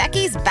 or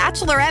Becky's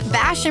Bachelorette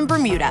Bash in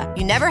Bermuda,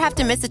 you never have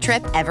to miss a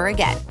trip ever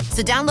again.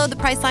 So download the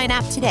Priceline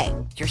app today.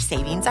 Your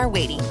savings are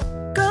waiting.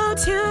 Go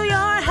to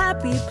your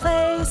happy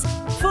place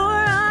for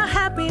a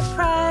happy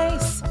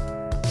price.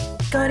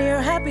 Go to your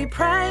happy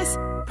price,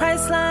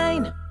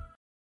 Priceline.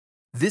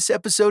 This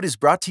episode is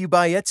brought to you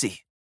by Etsy.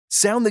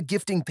 Sound the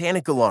gifting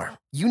panic alarm.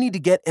 You need to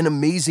get an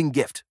amazing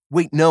gift.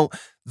 Wait, no,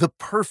 the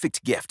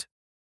perfect gift.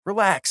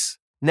 Relax.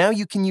 Now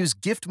you can use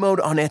gift mode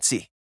on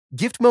Etsy.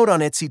 Gift mode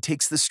on Etsy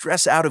takes the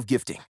stress out of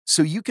gifting,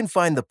 so you can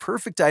find the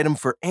perfect item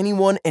for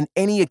anyone and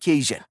any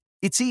occasion.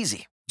 It's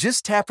easy.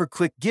 Just tap or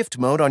click gift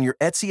mode on your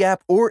Etsy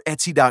app or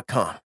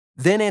Etsy.com.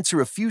 Then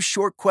answer a few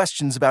short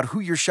questions about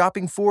who you're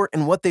shopping for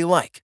and what they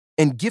like.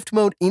 And Gift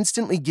Mode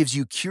instantly gives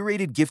you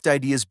curated gift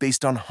ideas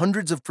based on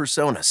hundreds of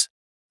personas.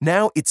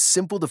 Now it's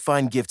simple to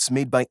find gifts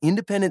made by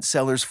independent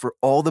sellers for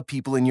all the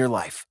people in your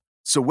life.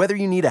 So whether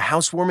you need a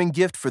housewarming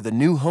gift for the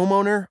new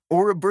homeowner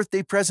or a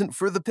birthday present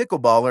for the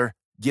pickleballer,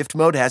 Gift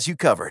Mode has you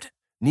covered.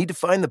 Need to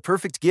find the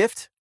perfect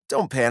gift?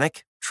 Don't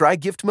panic. Try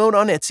Gift Mode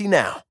on Etsy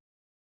now.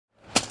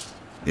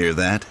 Hear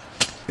that?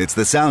 It's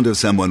the sound of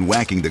someone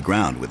whacking the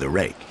ground with a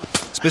rake.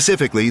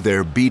 Specifically,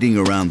 they're beating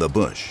around the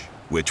bush,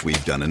 which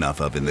we've done enough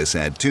of in this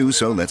ad too,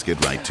 so let's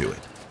get right to it.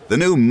 The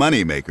new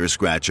Moneymaker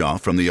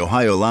scratch-off from the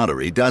Ohio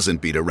Lottery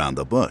doesn't beat around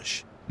the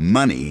bush.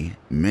 Money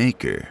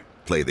Maker.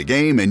 Play the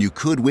game and you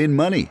could win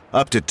money,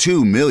 up to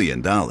 $2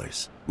 million.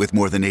 With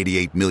more than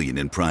 $88 million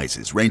in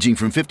prizes, ranging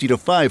from $50 to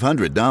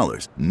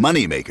 $500,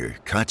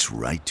 Moneymaker cuts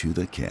right to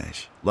the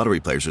cash.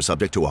 Lottery players are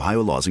subject to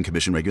Ohio laws and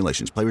commission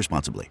regulations. Play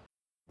responsibly.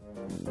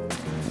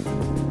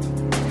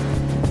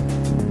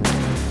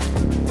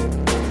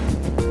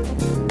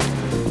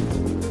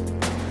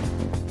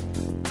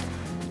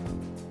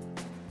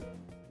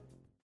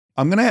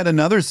 I'm going to add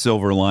another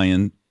silver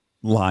lining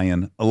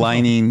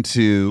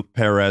to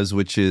Perez,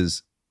 which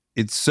is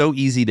it's so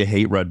easy to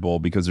hate Red Bull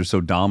because they're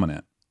so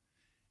dominant.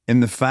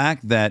 And the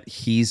fact that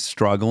he's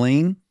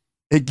struggling,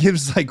 it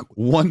gives like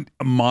one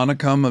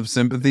monicum of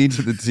sympathy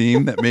to the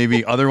team that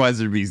maybe otherwise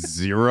there'd be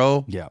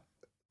zero. Yeah.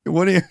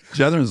 What are you?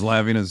 Jethron's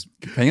laughing his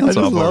pants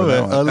I off. just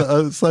love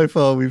it. So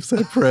far, we've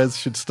said Perez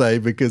should stay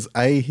because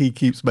A, he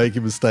keeps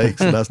making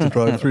mistakes and has to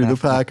drive through the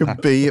pack, and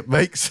B, it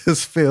makes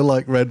us feel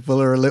like Red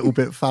Bull are a little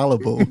bit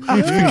fallible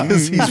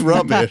because he's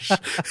rubbish.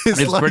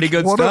 It's like, pretty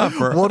good stuff.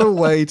 What a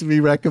way to be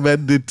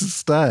recommended to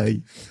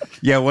stay.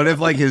 Yeah, what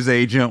if like his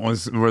agent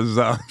was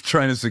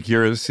trying to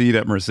secure a seat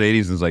at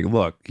Mercedes and was like,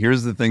 look,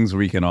 here's the things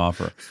we can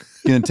offer.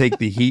 Going to take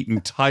the heat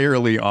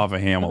entirely off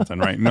of Hamilton,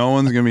 right? No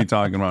one's going to be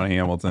talking about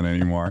Hamilton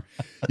anymore.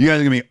 You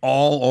guys are going to be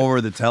all over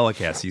the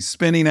telecast. He's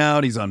spinning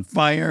out. He's on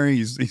fire.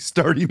 He's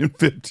starting in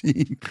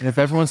 15. And if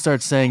everyone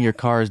starts saying your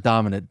car is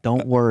dominant,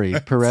 don't worry.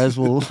 Perez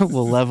will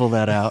level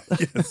that out.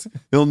 Yes,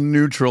 he'll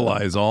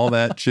neutralize all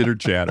that chitter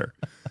chatter.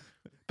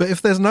 But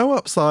if there's no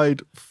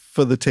upside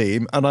for the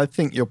team, and I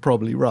think you're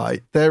probably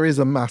right, there is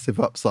a massive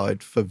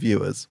upside for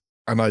viewers.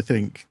 And I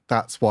think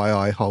that's why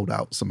I hold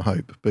out some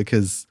hope,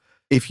 because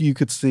if you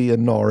could see a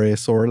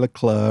Norris or a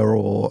Leclerc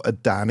or a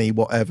Danny,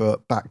 whatever,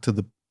 back to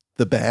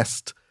the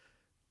best,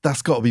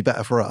 that's got to be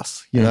better for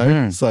us, you know?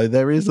 Mm-hmm. So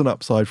there is an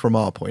upside from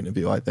our point of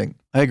view, I think.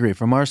 I agree.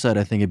 From our side,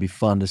 I think it'd be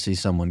fun to see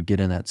someone get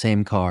in that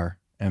same car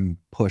and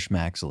push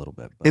Max a little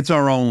bit. But it's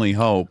our only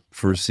hope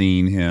for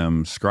seeing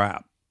him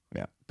scrap.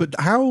 Yeah. But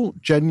how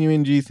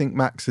genuine do you think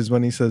Max is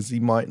when he says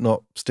he might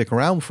not stick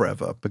around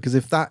forever? Because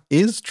if that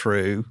is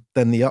true,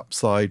 then the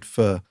upside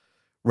for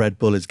Red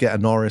Bull is get a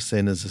Norris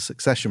in as a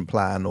succession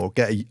plan, or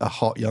get a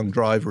hot young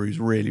driver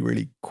who's really,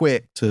 really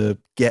quick to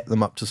get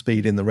them up to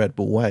speed in the Red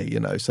Bull way, you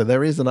know. So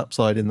there is an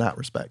upside in that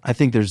respect. I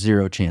think there's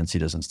zero chance he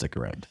doesn't stick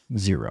around.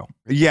 Zero.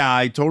 Yeah,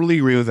 I totally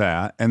agree with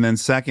that. And then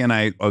second,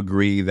 I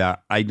agree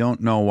that I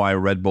don't know why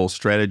Red Bull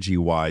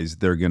strategy-wise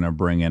they're going to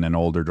bring in an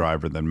older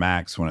driver than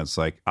Max when it's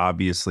like,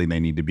 obviously they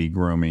need to be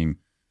grooming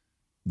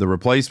the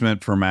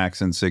replacement for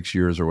Max in 6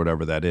 years or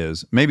whatever that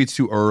is. Maybe it's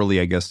too early,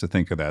 I guess, to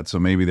think of that. So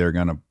maybe they're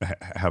going to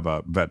have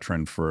a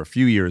veteran for a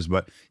few years.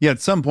 But yeah,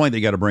 at some point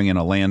they got to bring in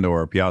a Lando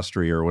or a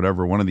Piastri or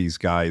whatever, one of these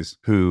guys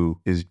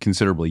who is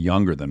considerably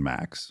younger than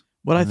Max.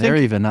 But I think they're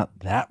even not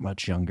that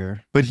much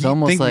younger. But It's you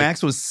almost think like,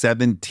 Max was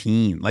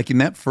 17. Like in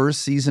that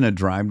first season of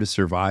Drive to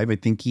Survive, I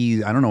think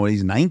I don't know,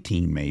 he's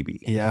 19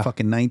 maybe. Yeah. A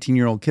fucking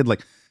 19-year-old kid.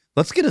 Like,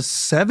 let's get a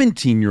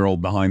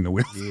 17-year-old behind the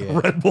wheel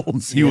of Red Bull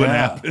and see what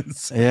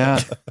happens. Yeah.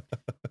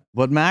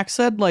 What Max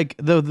said, like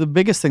the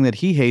biggest thing that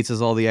he hates is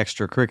all the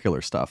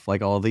extracurricular stuff,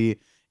 like all the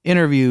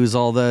interviews,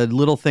 all the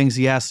little things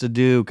he has to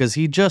do, because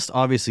he just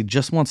obviously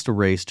just wants to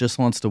race, just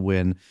wants to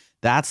win.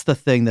 That's the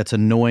thing that's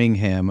annoying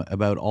him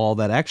about all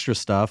that extra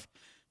stuff.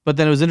 But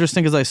then it was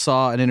interesting because I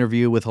saw an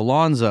interview with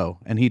Alonso,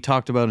 and he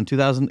talked about in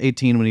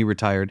 2018 when he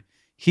retired,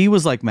 he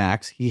was like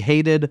Max. He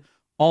hated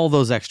all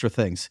those extra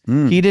things.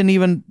 He didn't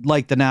even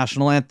like the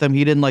national anthem.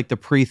 He didn't like the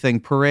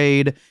pre-thing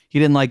parade. He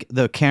didn't like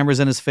the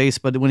cameras in his face.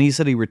 But when he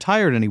said he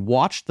retired and he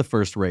watched the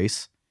first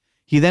race,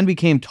 he then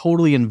became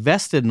totally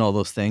invested in all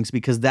those things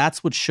because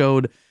that's what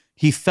showed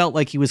he felt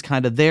like he was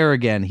kind of there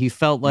again. He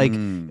felt like,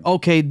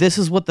 okay, this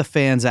is what the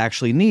fans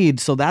actually need.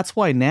 So that's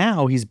why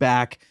now he's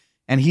back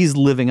and he's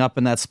living up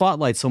in that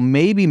spotlight. So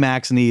maybe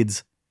Max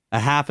needs a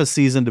half a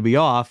season to be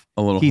off.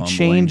 A little he humbling.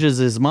 changes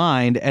his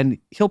mind and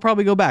he'll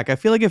probably go back. I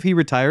feel like if he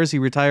retires,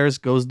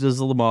 goes to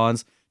the Le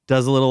Mans,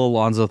 does a little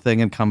Alonso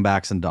thing and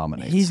comebacks and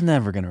dominates. He's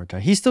never going to retire.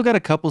 He's still got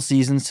a couple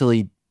seasons till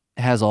he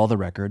has all the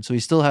records. So he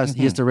still has,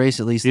 he has to race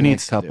at least the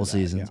next couple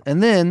seasons.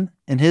 And then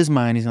in his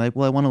mind, he's like,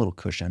 well, I want a little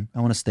cushion. I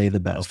want to stay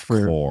the best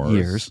for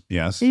years.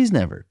 Yes. He's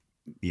never.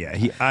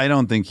 Yeah, I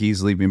don't think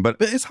he's leaving, but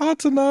it's hard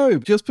to know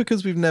just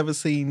because we've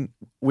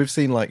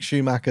seen like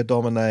Schumacher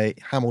dominate,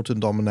 Hamilton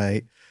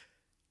dominate.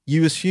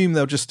 You assume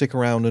they'll just stick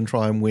around and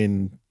try and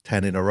win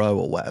 10 in a row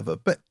or whatever,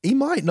 but he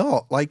might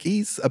not. Like,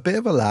 he's a bit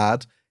of a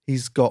lad.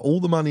 He's got all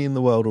the money in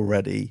the world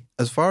already.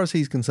 As far as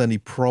he's concerned, he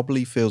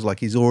probably feels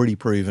like he's already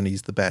proven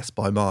he's the best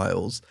by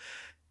miles.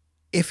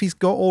 If he's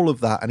got all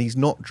of that and he's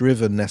not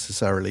driven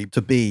necessarily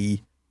to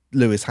be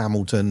Lewis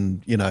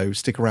Hamilton, you know,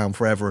 stick around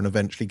forever and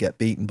eventually get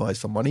beaten by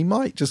someone, he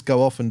might just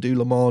go off and do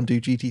Le Mans,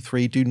 do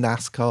GT3, do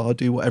NASCAR,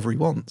 do whatever he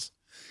wants.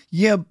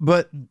 yeah,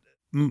 but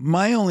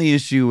my only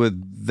issue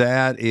with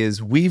that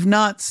is we've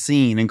not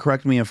seen, and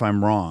correct me if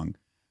I'm wrong,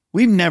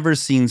 we've never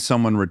seen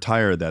someone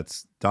retire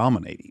that's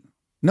dominating.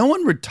 No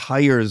one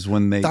retires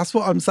when they. That's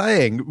what I'm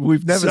saying.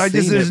 We've never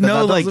seen There's it.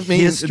 no like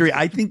history.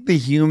 I think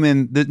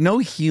no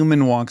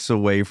human walks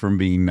away from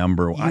being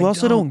number one. You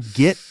also don't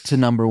get to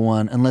number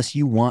one unless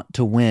you want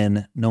to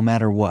win no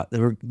matter what. They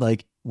were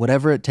like,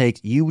 whatever it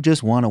takes, you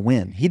just want to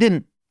win. He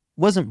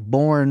wasn't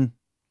born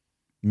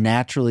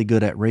naturally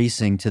good at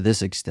racing to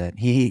this extent.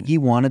 He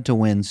wanted to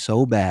win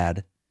so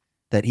bad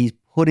that he's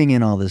putting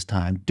in all this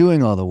time,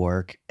 doing all the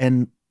work,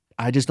 and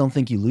I just don't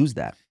think you lose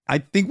that. I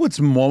think what's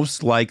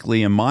most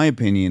likely, in my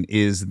opinion,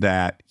 is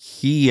that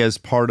he, as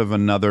part of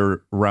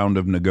another round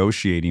of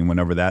negotiating,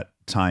 whenever that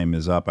time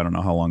is up, I don't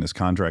know how long his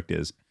contract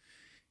is,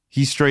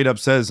 he straight up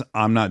says,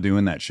 I'm not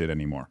doing that shit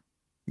anymore.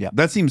 Yeah.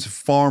 That seems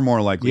far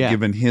more likely,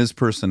 given his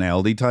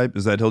personality type,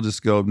 is that he'll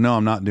just go, no,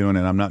 I'm not doing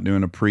it. I'm not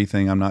doing a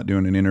pre-thing. I'm not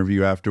doing an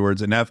interview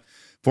afterwards. And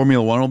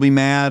Formula One will be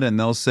mad and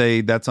they'll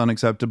say that's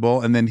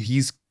unacceptable. And then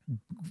he's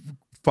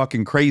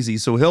fucking crazy.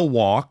 So he'll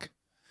walk.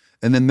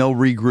 And then they'll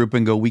regroup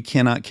and go, we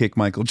cannot kick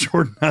Michael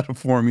Jordan out of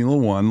Formula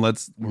One.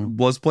 Let's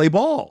play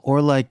ball.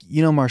 Or like,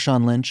 you know,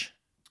 Marshawn Lynch,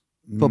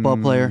 football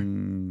player.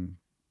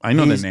 I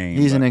know the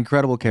name. He's an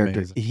incredible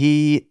character. Amazing.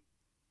 He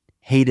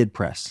hated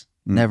press.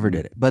 Never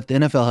did it. But the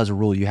NFL has a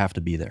rule, you have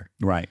to be there.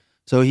 Right.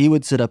 So he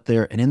would sit up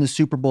there and in the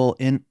Super Bowl,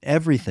 in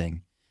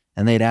everything,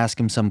 and they'd ask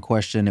him some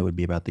question. It would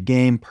be about the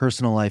game,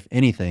 personal life,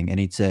 anything.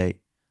 And he'd say,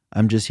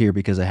 I'm just here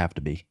because I have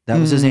to be. That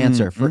was his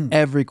answer for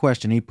every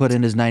question. He put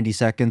in his 90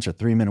 seconds or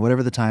 3 minutes,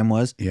 whatever the time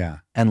was,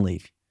 and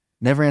leave.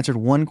 Never answered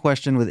one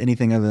question with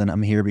anything other than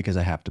I'm here because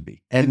I have to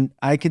be. And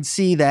I could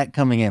see that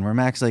coming in where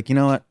Mac's like, you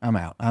know what? I'm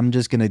out. I'm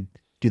just going to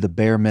do the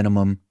bare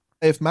minimum.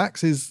 If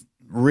Max is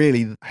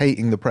really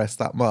hating the press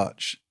that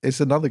much,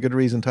 it's another good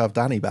reason to have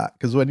Danny back.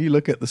 Because when you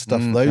look at the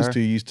stuff those two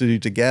used to do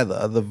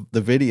together,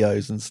 the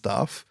videos and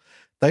stuff,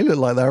 they look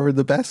like they were in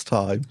the best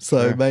time.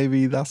 So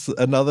maybe that's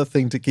another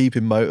thing to keep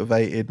him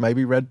motivated.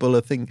 Maybe Red Bull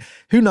are thinking,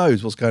 who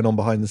knows what's going on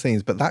behind the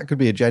scenes, but that could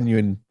be a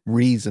genuine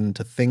reason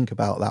to think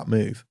about that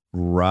move.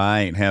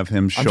 Right. Have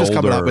him shoulder. I'm just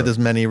coming up with as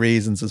many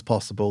reasons as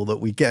possible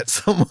that we get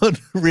someone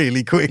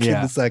really quick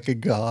in the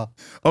second car.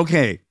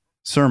 Okay,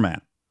 Sir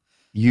Matt,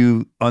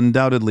 you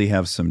undoubtedly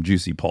have some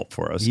juicy pulp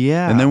for us.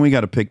 Yeah. And then we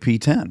got to pick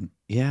P10.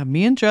 Yeah,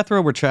 me and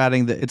Jethro were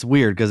chatting that it's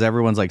weird because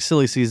everyone's like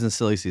silly season.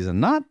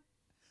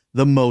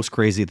 the most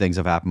crazy things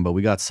have happened, but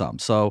we got some.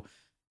 So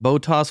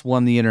Botas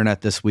won the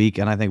internet this week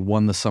and I think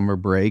won the summer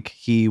break.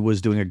 He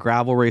was doing a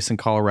gravel race in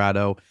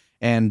Colorado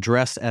and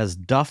dressed as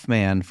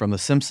Duffman from The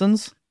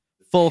Simpsons,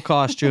 full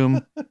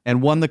costume,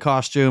 and won the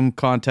costume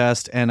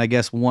contest and I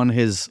guess won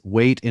his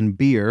weight in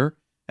beer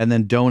and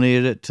then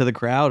donated it to the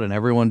crowd and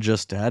everyone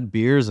just had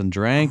beers and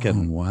drank.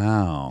 And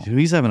wow. Dude,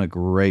 he's having a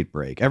great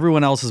break.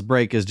 Everyone else's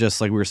break is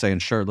just like we were saying,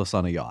 shirtless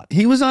on a yacht.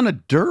 He was on a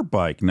dirt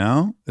bike,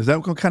 no? Is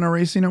that what kind of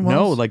racing it was?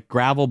 No, like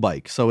gravel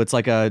bike. So it's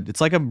like a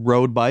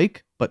road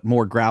bike, but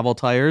more gravel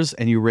tires.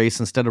 And you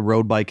race instead of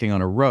road biking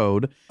on a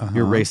road,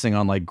 you're racing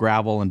on like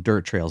gravel and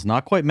dirt trails.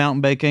 Not quite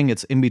mountain biking.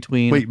 It's in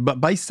between. Wait,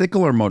 but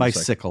bicycle or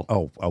motorcycle?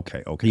 Bicycle. Oh,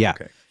 okay. Yeah.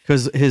 Okay.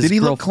 Because did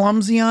he look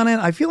clumsy on it?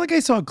 I feel like I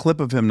saw a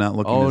clip of him not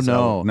looking. Oh as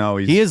no, no,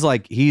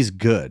 he's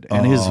good,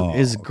 and his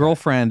okay.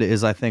 girlfriend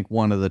is I think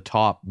one of the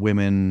top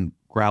women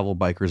gravel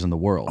bikers in the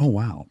world. Oh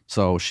wow!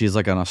 So she's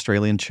like an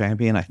Australian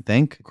champion, I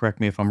think. Correct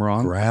me if I'm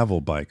wrong.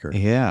 Gravel biker.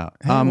 Yeah.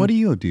 Hey, what do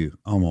you do?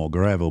 I'm a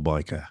gravel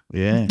biker.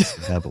 Yeah.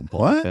 Gravel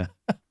biker.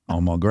 What?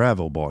 I'm a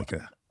gravel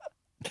biker.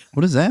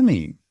 What does that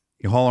mean?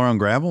 You haul around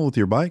gravel with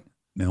your bike?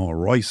 No, I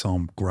race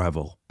on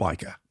gravel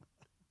biker.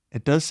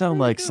 It does sound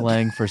like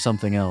slang for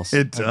something else.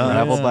 It does.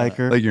 Gravel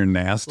biker. Like you're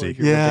nasty.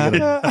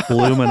 Yeah.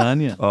 Bloomin'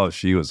 onion. Oh,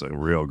 she was a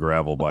real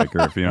gravel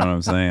biker, if you know what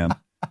I'm saying.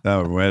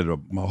 We had to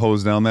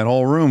hose down that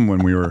whole room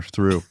when we were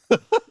through.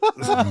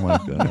 Oh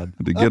my God.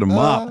 To get them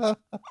up.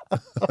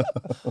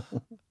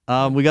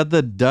 We got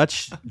the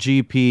Dutch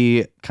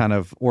GP kind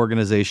of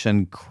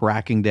organization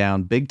cracking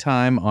down big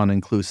time on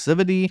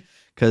inclusivity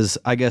because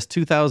I guess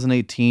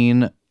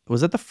 2018,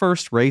 was that the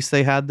first race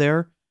they had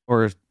there?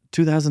 Or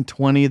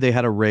 2020, they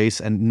had a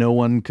race and no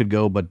one could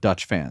go but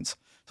Dutch fans.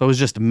 So it was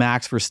just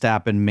Max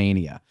Verstappen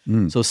mania.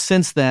 So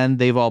since then,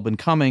 they've all been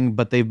coming,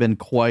 but they've been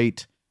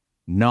quite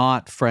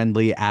not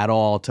friendly at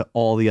all to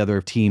all the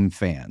other team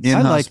fans.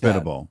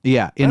 Inhospitable.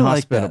 Yeah,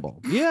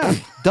 inhospitable. Yeah.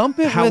 Dump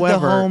it with the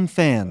home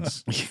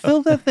fans.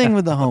 Fill that thing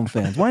with the home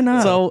fans. Why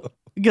not? So,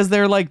 because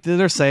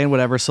they're saying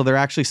whatever. So they're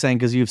actually saying,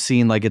 because you've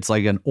seen like it's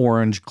like an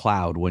orange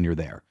cloud when you're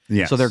there.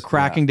 Yes. So they're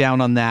cracking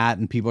down on that,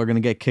 and people are going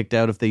to get kicked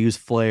out if they use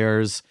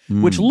flares,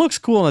 which looks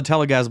cool in the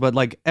telecast. But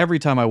like every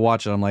time I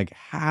watch it, I'm like,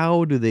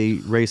 how do they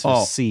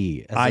racers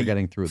see as they're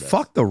getting through this?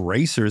 Fuck the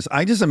racers.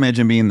 I just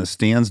imagine being in the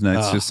stands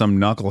next to some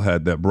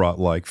knucklehead that brought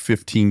like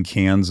 15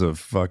 cans of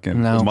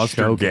fucking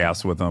mustard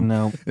gas with him.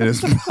 No. And is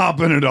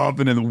popping it up,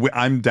 and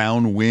I'm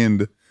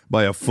downwind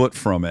by a foot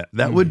from it.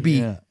 That would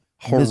be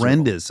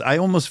horrendous. Miserable. I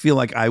almost feel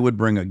like I would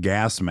bring a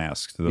gas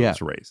mask to those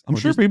races. I'm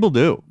sure people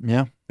do.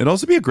 Yeah. It'd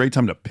also be a great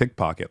time to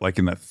pickpocket, like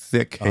in that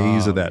thick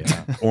haze of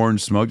that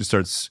orange smoke just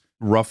starts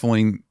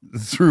ruffling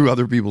through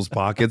other people's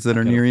pockets that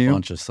are near you. A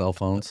bunch of cell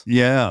phones.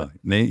 Yeah,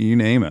 you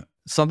name it.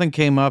 Something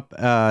came up,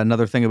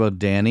 another thing about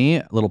Danny,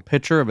 a little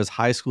picture of his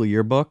high school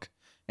yearbook.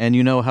 And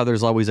you know how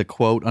there's always a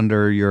quote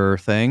under your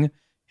thing?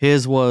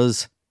 His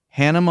was,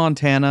 Hannah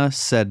Montana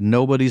said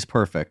nobody's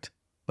perfect,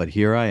 but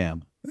here I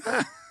am.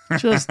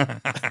 Just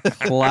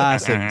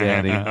classic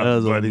Danny. That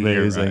was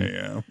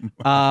amazing.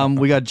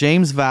 We got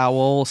James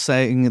Vowell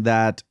saying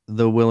that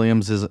the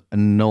Williams is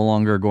no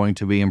longer going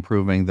to be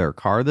improving their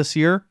car this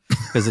year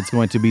because it's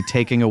going to be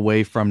taking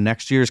away from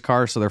next year's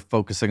car. So they're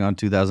focusing on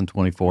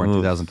 2024 and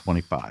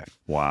 2025.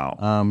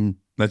 Wow.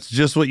 That's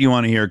just what you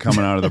want to hear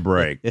coming out of the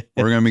break.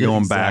 We're going to be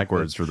going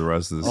backwards for the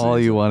rest of the season. All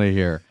you want to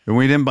hear. And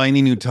we didn't buy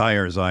any new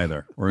tires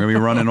either. We're going to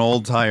be running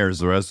old tires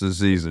the rest of the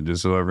season,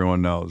 just so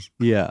everyone knows.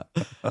 Yeah.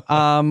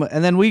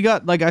 And then we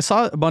got, like, I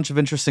saw a bunch of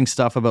interesting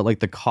stuff about,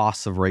 like, the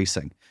costs of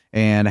racing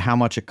and how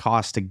much it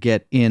costs to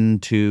get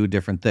into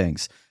different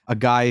things. A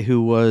guy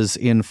who was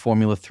in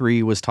Formula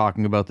 3 was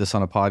talking about this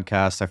on a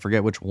podcast. I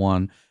forget which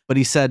one. But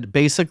he said,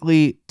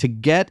 basically, to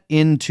get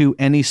into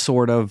any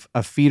sort of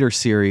a feeder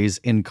series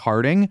in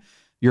karting,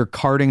 your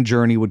karting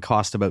journey would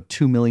cost about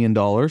 $2 million.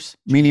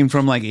 Meaning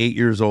from like 8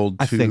 years old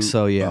to... I think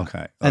so, yeah.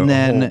 Okay. And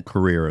then whole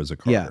career as a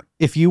karter. Yeah.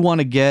 If you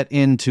want to get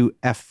into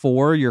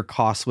F4, your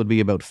cost would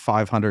be about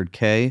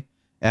 $500K.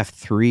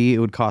 F3, it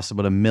would cost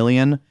about $1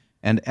 million.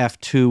 And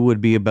F2 would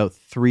be about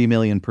 $3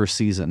 million per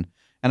season.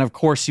 And of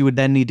course, you would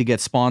then need to get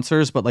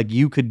sponsors, but like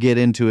you could get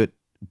into it,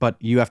 but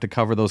you have to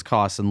cover those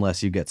costs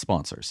unless you get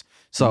sponsors.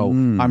 So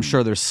I'm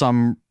sure there's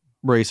some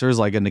racers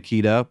like a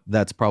Nikita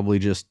that's probably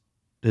just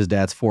his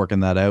dad's forking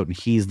that out and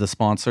he's the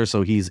sponsor,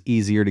 so he's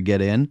easier to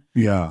get in.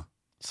 Yeah.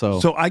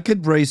 So I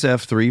could race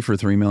F3 for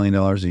 $3 million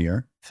a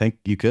year? Think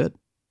you could.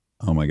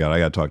 Oh my God, I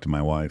got to talk to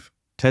my wife.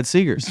 Ted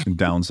Seegers.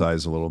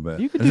 Downsize a little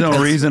bit. There's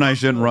no reason I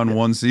shouldn't run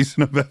one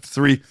season of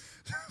F3.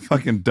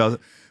 Fucking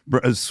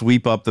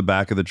sweep up the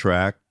back of the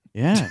track.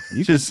 Yeah.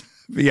 You just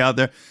be out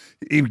there.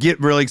 You get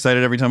really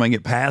excited every time I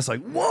get past,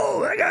 like,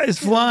 whoa, that guy's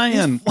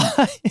flying.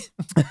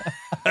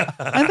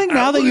 I think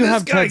now that you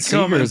have Ted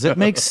Seegers, it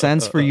makes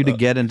sense for you to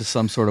get into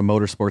some sort of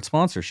motorsport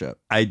sponsorship.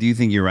 I do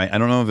think you're right. I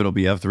don't know if it'll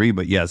be F3,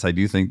 but yes, I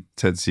do think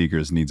Ted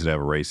Seegers needs to have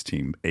a race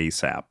team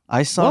ASAP.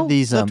 I saw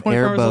these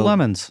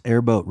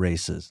airboat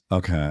races.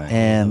 Okay.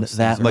 And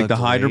that like the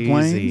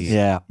hydroplanes?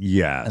 Yeah.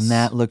 Yes. And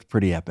that looked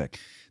pretty epic.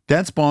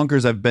 That's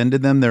bonkers. I've been to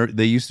them.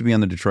 They used to be on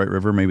the Detroit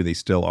River. Maybe they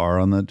still are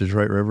on the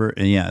Detroit River.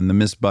 And yeah, and the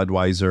Miss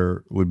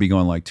Budweiser would be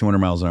going like 200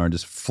 miles an hour and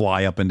just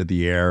fly up into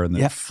the air and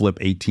then flip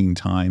 18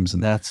 times.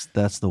 And that's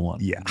the one.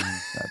 Yeah.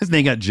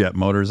 They got jet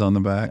motors on the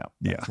back.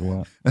 Yeah.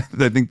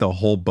 I think the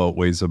whole boat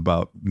weighs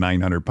about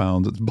 900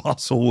 pounds. It's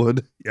balsa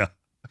wood. Yeah.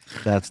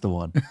 That's the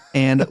one.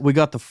 And we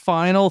got the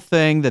final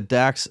thing that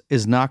Dax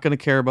is not going to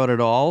care about at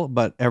all,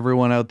 but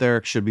everyone out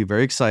there should be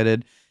very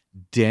excited.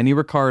 Danny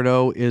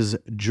Ricciardo is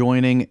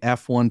joining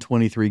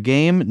F123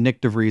 game.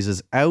 Nick DeVries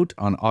is out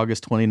on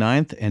August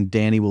 29th, and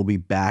Danny will be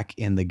back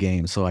in the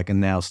game. So I can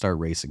now start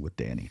racing with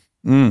Danny.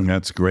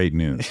 That's great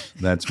news.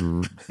 That's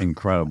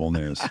incredible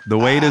news. The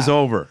wait is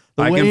over.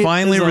 I can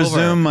finally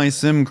resume my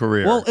sim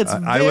career. Well, it's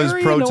I was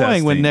very protesting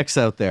annoying when Nick's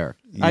out there.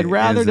 I'd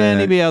rather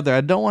Danny be out there. I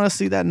don't want to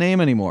see that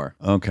name anymore.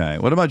 Okay.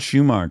 What about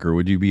Schumacher?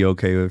 Would you be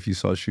okay if you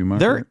saw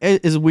Schumacher? There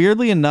is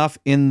weirdly enough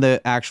in the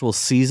actual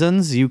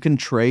seasons, you can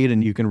trade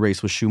and you can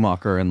race with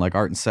Schumacher, and like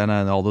Art and Senna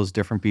and all those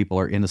different people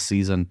are in a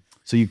season.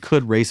 So you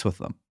could race with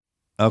them.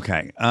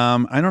 Okay.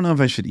 I don't know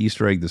if I should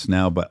Easter egg this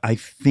now, but I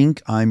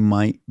think I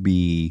might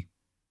be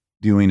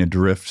doing a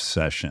drift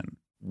session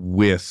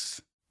with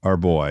our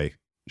boy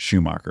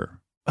Schumacher.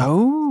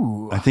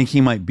 Oh. I think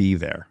he might be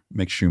there,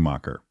 Mick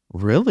Schumacher.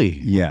 Really?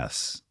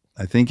 Yes.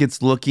 I think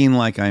it's looking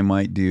like I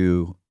might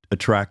do a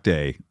track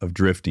day of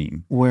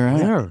drifting. Where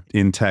at?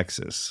 In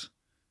Texas.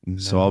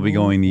 So I'll be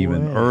going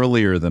even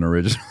earlier than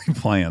originally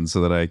planned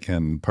so that I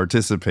can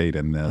participate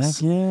in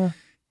this. Heck yeah.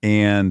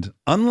 And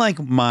unlike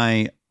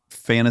my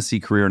fantasy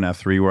career in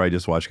F3 where I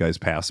just watch guys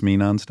pass me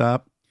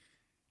nonstop,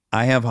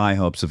 I have high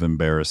hopes of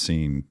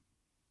embarrassing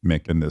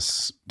Mick in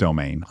this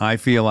domain. I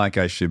feel like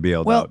I should be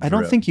able to Well, I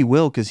don't think you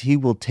will, because he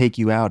will take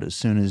you out as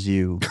soon as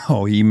you...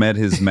 Oh, he met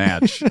his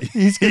match.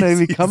 He's going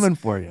to be coming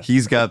for you.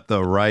 He's got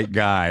the right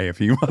guy if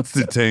he wants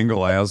to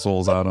tangle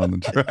assholes out on the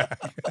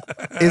track.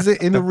 Is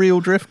it in a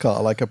real drift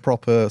car, like a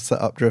proper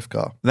set-up drift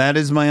car? That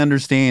is my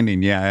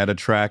understanding. Yeah, I had a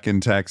track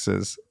in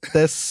Texas.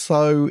 They're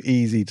so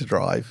easy to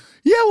drive.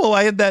 Yeah, well,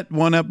 I had that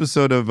one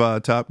episode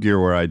of Top Gear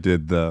where I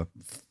did the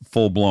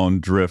full-blown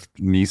drift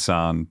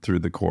Nissan through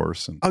the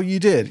course. Oh, you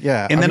did?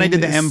 Yeah. And then I did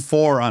the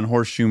M4 on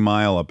Horseshoe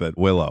Mile up at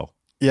Willow.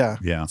 Yeah.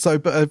 Yeah. So,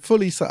 but a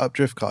fully set up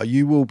drift car,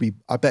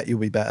 I bet you'll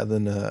be better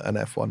than an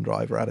F1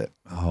 driver at it.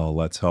 Oh,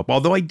 let's hope.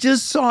 Although I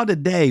just saw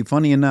today,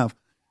 funny enough,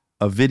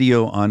 a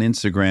video on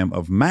Instagram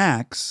of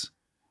Max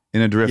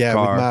in a drift car.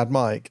 Yeah, with Mad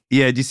Mike.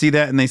 Yeah, did you see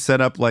that? And they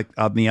set up like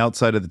on the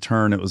outside of the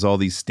turn, it was all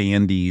these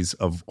standees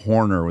of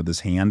Horner with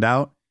his hand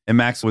out. And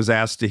Max was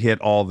asked to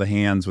hit all the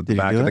hands with the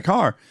back of the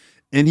car.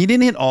 And he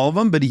didn't hit all of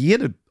them, but he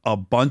hit a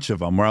bunch of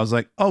them where I was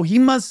like, oh, he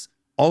must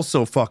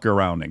also fuck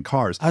around in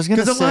cars. I was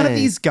going to say. Because a lot of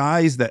these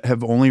guys that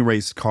have only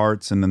raced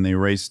karts and then they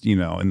raced,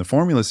 in the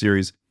Formula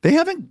Series, they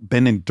haven't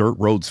been in dirt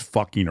roads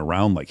fucking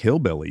around like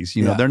hillbillies.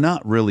 They're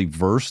not really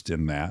versed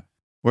in that.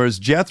 Whereas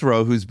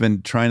Jethro, who's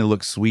been trying to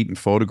look sweet in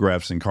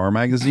photographs in car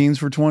magazines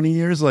for 20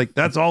 years, like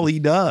that's all he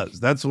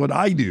does. That's what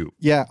I do.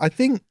 Yeah, I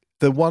think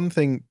the one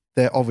thing,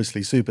 they're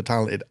obviously super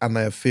talented and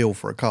they have feel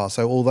for a car.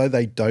 So although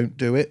they don't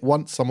do it,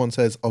 once someone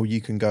says, oh,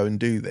 you can go and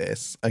do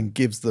this, and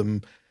gives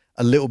them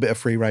a little bit of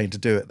free reign to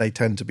do it, they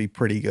tend to be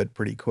pretty good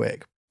pretty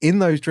quick. In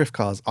those drift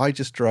cars, I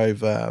just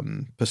drove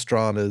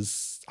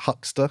Pastrana's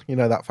Huckster,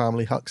 that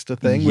family Huckster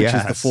thing, which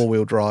is the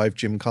four-wheel drive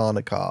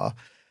Gymkhana car.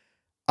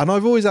 And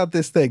I've always had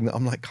this thing that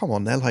I'm like, come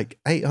on, they're like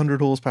 800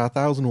 horsepower,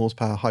 1,000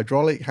 horsepower,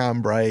 hydraulic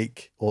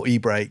handbrake or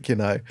e-brake,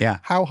 Yeah.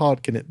 How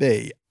hard can it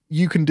be?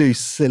 You can do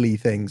silly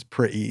things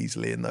pretty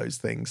easily in those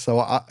things.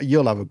 So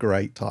you'll have a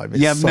great time.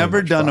 It's I've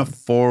never done fun. a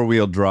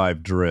four-wheel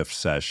drive drift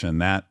session.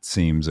 That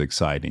seems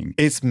exciting.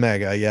 It's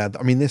mega, yeah.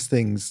 I mean, this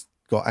thing's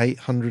got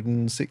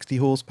 860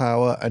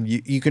 horsepower and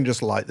you can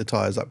just light the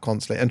tires up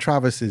constantly. And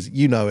Travis is,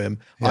 him. Yeah.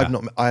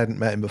 I hadn't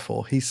met him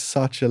before. He's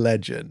such a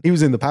legend. He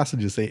was in the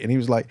passenger seat and he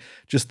was like,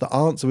 just the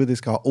answer with this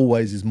car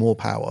always is more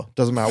power.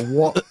 Doesn't matter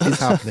what is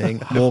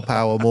happening, more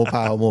power, more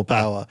power, more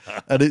power.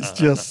 And it's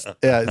just,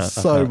 it's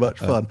so much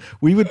fun.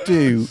 We would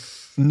do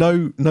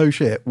no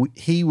shit.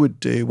 He would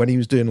do, when he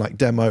was doing like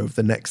demo of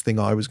the next thing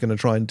I was going to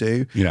try and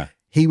do. Yeah.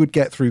 He would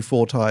get through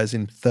 4 tires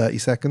in 30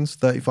 seconds,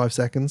 35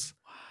 seconds.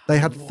 They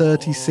had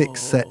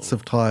 36 sets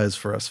of tires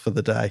for us for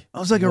the day. It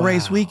was like a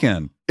race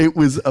weekend. It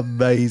was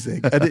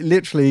amazing. And it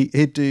literally,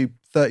 he'd do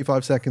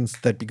 35 seconds,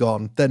 they'd be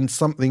gone. Then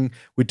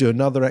we'd do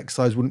another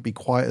exercise, wouldn't be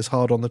quite as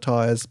hard on the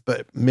tires,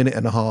 but a minute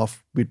and a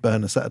half, we'd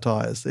burn a set of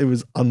tires. It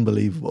was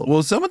unbelievable.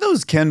 Well, some of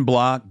those Ken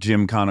Block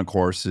Gymkhana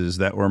courses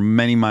that were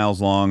many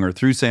miles long or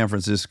through San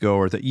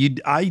Francisco,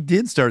 I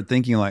did start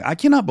thinking like, I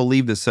cannot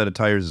believe this set of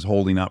tires is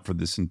holding up for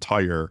this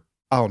entire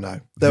Oh, no.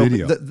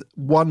 video.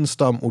 One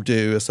stunt will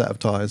do a set of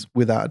tires,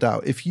 without a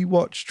doubt. If you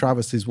watch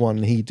Travis's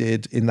one he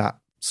did in that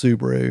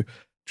Subaru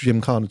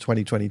Gymkhana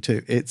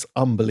 2022, it's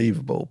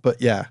unbelievable.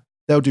 But yeah,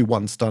 they'll do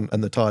one stunt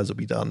and the tires will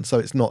be done. So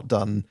it's not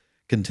done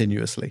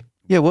continuously.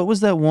 Yeah, what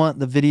was that one,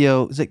 the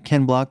video, is it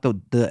Ken Block,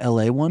 the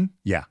LA one?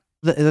 Yeah.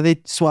 Are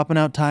they swapping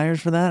out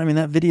tires for that? I mean,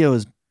 that video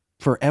is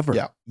forever.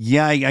 Yeah.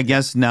 Yeah, I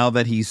guess now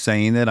that he's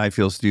saying it, I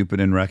feel stupid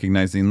in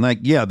recognizing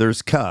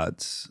there's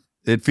cuts.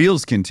 It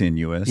feels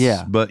continuous.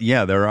 Yeah. But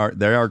yeah, they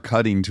are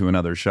cutting to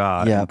another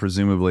shot. Yeah. And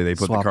presumably they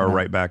put the car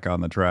right back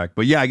on the track.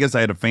 But yeah, I guess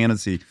I had a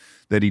fantasy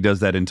that he does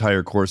that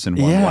entire course in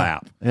one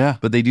lap. Yeah.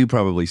 But they do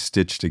probably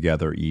stitch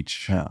together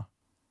each.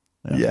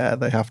 Yeah,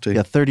 they have to.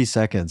 Yeah, 30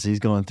 seconds. He's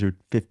going through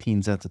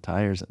 15 sets of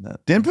tires in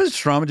that. Didn't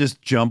Pastrana just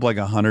jump like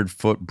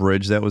 100-foot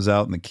bridge that was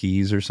out in the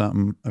Keys or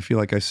something? I feel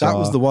like I saw. That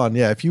was the one,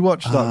 yeah. If you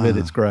watch that vid,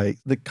 it's great.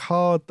 The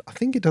car, I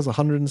think it does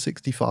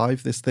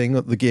 165, this thing,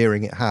 the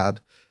gearing it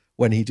had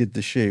when he did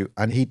the shoot.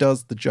 And he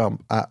does the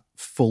jump at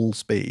full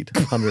speed,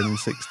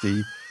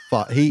 160.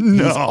 But he's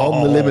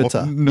on the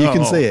limiter. You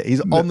can see it.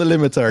 He's on the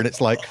limiter and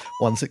it's like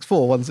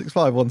 164,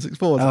 165,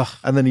 164.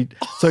 And then he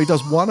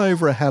does one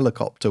over a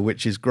helicopter,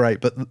 which is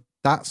great. But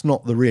that's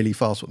not the really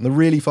fast one. The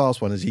really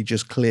fast one is he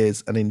just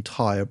clears an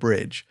entire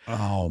bridge.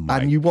 Oh my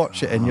And you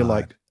watch it and you're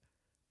like,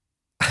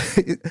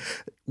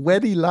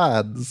 when he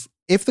lands,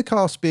 if the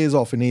car spears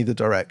off in either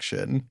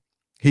direction,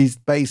 he's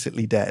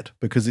basically dead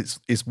because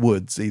it's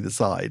woods either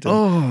side.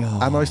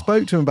 And I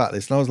spoke to him about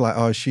this and I was like,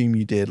 I assume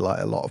you did like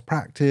a lot of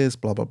practice,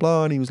 blah, blah,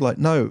 blah. And he was like,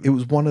 no, it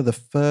was one of the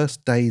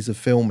first days of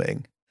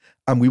filming.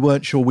 And we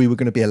weren't sure we were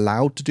going to be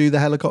allowed to do the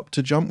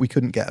helicopter jump. We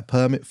couldn't get a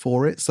permit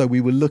for it. So we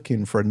were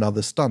looking for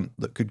another stunt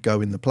that could go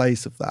in the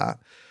place of that.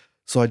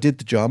 So I did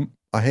the jump.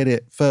 I hit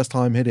it, first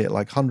time hit it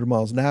like 100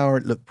 miles an hour.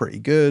 It looked pretty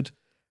good.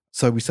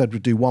 So we said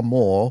we'd do one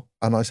more.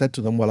 And I said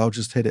to them, well, I'll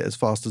just hit it as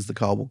fast as the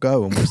car will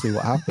go and we'll see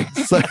what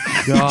happens. So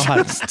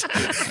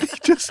he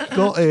just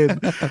got in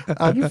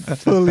and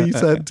fully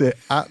sent it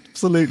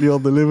absolutely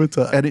on the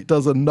limiter. And it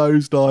does a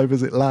nosedive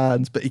as it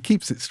lands, but he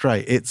keeps it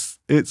straight.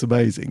 It's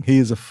amazing. He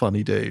is a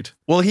funny dude.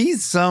 Well,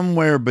 he's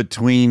somewhere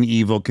between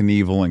Evel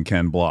Knievel and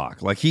Ken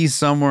Block. Like he's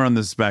somewhere on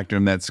the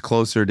spectrum that's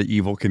closer to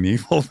Evel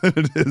Knievel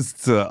than it is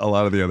to a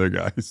lot of the other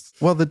guys.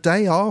 Well, the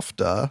day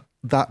after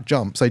that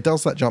jump, so he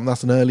does that jump,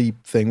 that's an early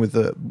thing with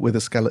a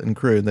skeleton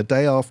crew, and the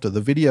day after, the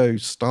video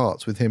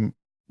starts with him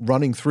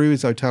running through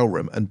his hotel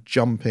room and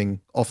jumping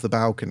off the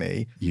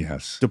balcony,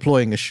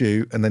 deploying a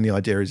chute, and then the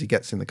idea is he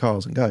gets in the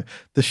cars and go.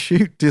 The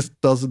chute just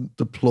doesn't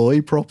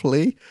deploy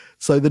properly,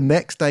 so the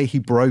next day he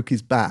broke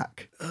his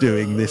back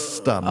doing this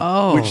stunt,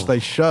 which they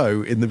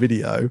show in the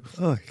video,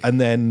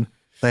 and then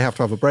they have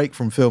to have a break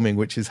from filming,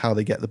 which is how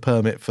they get the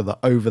permit for the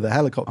over the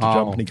helicopter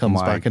jump, and he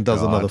comes back and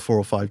does another 4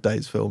 or 5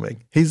 days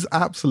filming. He's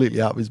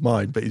absolutely out of his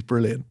mind, but he's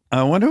brilliant.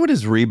 I wonder what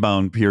his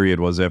rebound period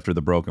was after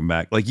the broken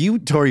back. Like you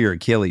tore your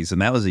Achilles,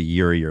 and that was a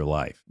year of your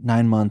life.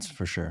 9 months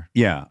for sure.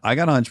 Yeah, I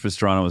got a hunch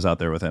Pastrana was out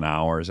there within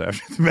hours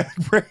after the back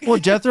break. Well,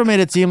 Jethro made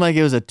it seem like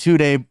it was a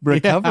 2-day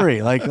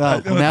recovery. Like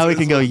now we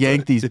can go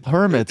yank these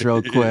permits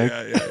real quick.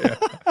 Yeah.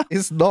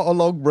 It's not a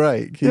long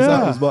break. He's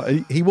out of his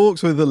mind. He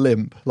walks with a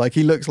limp. Like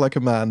he looks like a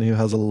man who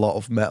has a lot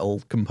of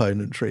metal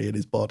componentry in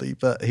his body,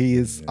 but he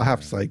is, I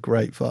have to say,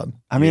 great fun.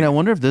 I mean, I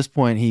wonder if at this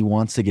point he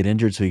wants to get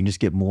injured so he can just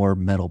get more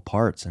metal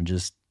parts and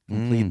just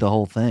complete the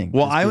whole thing.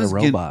 Well, just I be was a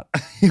robot.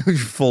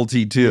 Full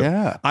T2.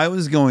 Yeah. I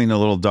was going a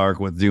little dark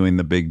with doing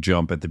the big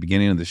jump at the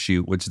beginning of the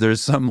shoot, which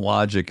there's some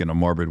logic in a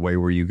morbid way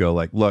where you go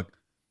like, look,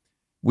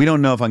 we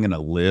don't know if I'm going to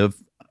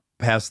live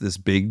past this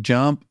big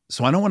jump,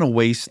 so I don't want to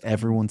waste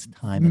everyone's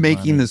time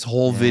making this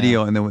whole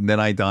video and then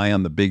I die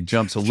on the big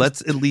jump. So let's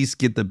at least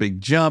get the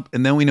big jump,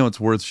 and then we know it's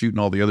worth shooting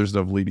all the other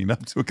stuff leading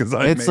up to it. Because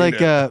it's like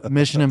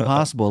Mission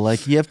Impossible.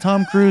 Like you have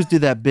Tom Cruise do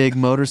that big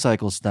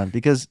motorcycle stunt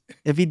because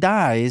if he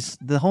dies,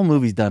 the whole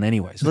movie's done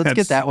anyway. So let's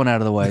get that one out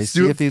of the way. Let's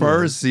do it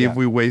first. See if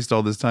we waste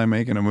all this time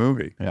making a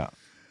movie. Yeah.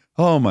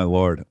 Oh my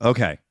Lord.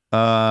 Okay.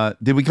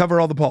 Did we cover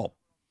all the pulp?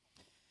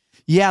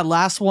 Yeah,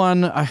 last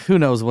one. Who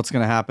knows what's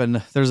going to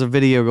happen? There's a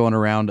video going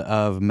around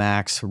of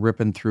Max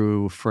ripping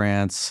through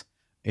France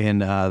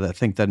in, I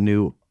think, the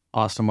new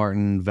Aston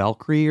Martin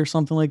Valkyrie or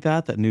something like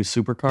that, that new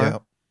supercar. Yeah.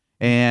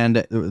 And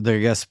I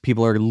guess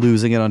people are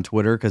losing it on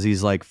Twitter because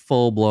he's like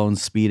full blown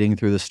speeding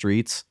through the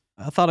streets.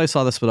 I thought I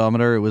saw the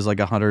speedometer. It was like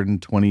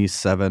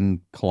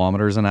 127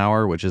 kilometers an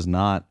hour, which is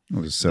not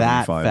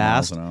that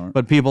fast.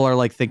 But people are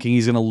like thinking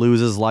he's going to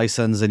lose his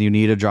license and you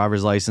need a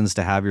driver's license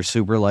to have your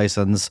super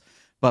license.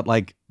 But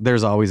like,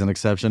 there's always an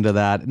exception to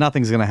that.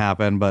 Nothing's going to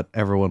happen, but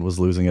everyone was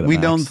losing it. We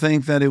don't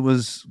think that it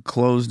was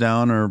closed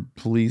down or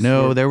police.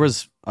 No, there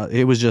was.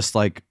 It was just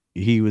like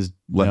he was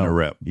letting it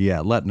rip. Yeah,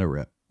 letting it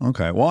rip.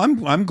 Okay. Well,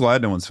 I'm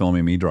glad no one's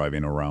filming me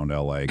driving around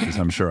LA because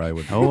I'm sure I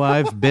would. Oh,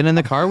 I've been in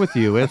the car with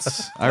you.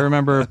 I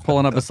remember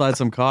pulling up beside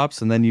some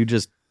cops and then you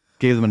just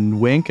gave them a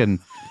wink and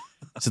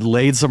just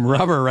laid some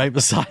rubber right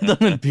beside them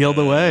and peeled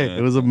away.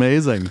 It was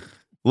amazing.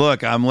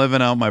 Look, I'm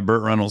living out my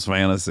Burt Reynolds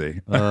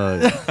fantasy.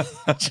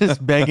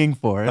 Just begging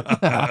for it.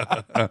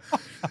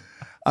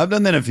 I've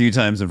done that a few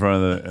times in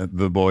front of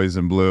the boys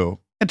in blue.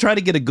 I try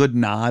to get a good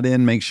nod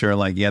in, make sure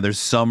like, yeah, there's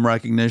some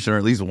recognition, or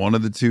at least one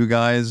of the two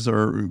guys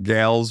or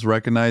gals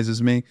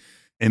recognizes me.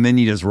 And then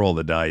you just roll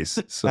the dice.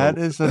 So that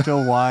is such a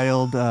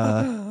wild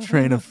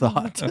train of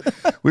thought.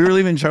 We were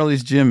leaving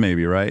Charlie's gym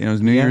maybe, right? It was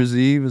New Year's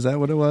Eve. Is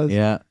that what it was?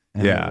 Yeah.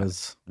 Yeah.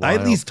 I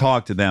at least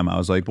talked to them. I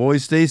was like,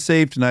 boys, stay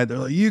safe tonight. They're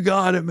like, you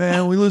got it,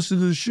 man. We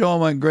listened to the show.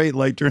 I'm like, great.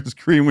 Light turns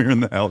green. We were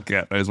in the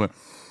Hellcat. I just went,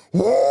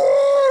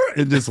 whoa!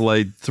 and just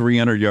laid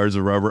 300 yards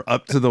of rubber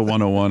up to the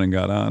 101 and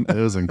got on. It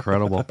was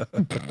incredible.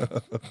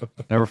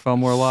 Never felt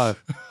more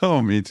alive.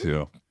 Oh, me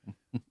too.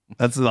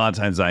 That's a lot of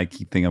times I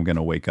think I'm going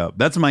to wake up.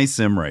 That's my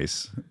sim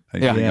race. I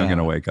think I'm going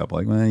to wake up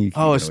like, well, you can't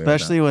get away with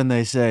especially when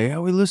they say,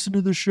 we listen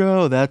to the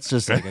show. That's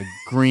just like a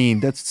green.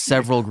 That's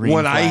several green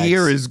What flags. I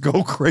hear is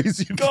go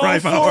crazy,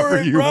 drive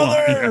however you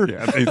want.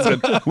 Yeah, they said,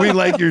 we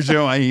like your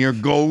show. I hear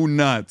go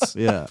nuts.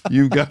 Yeah.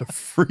 You've got a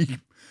free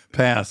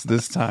pass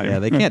this time. Yeah,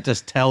 they can't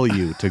just tell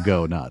you to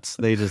go nuts.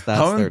 They just, that's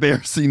How their...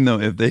 embarrassing, though,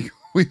 if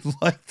we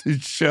like the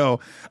show,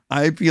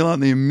 I peel out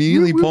and they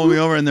immediately pull me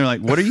over and they're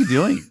like, what are you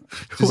doing?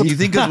 Do you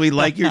think because we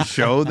like your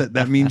show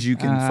that means you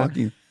can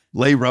fucking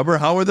lay rubber?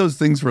 How are those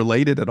things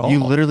related at all? You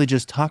literally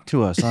just talked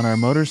to us on our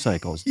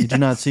motorcycles. Did you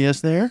not see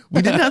us there?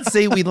 We did not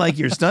say we like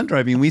your stunt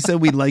driving. We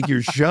said we like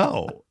your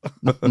show.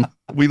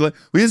 We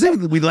didn't say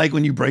we like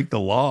when you break the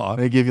law.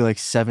 They give you like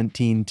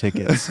 17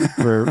 tickets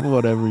for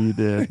whatever you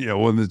did. Yeah,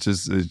 one that's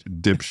just a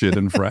dipshit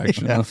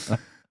infraction. Yeah.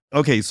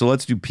 Okay, so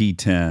let's do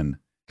P10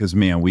 because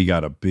man, we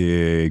got a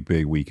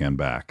big weekend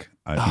back.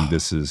 I think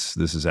this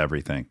is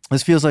everything.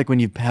 This feels like when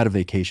you've had a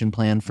vacation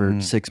plan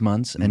for 6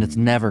 months and it's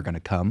never going to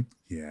come.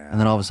 Yeah. And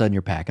then all of a sudden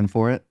you're packing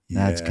for it.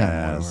 That's kind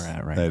of where we're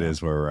at right now. That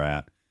is where we're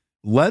at.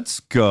 Let's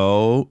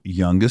go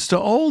youngest to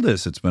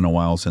oldest. It's been a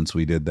while since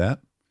we did that.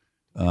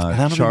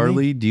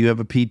 Charlie, do you have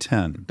a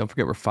P10? Don't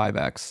forget we're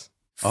 5X.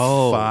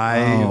 Oh,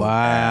 5X.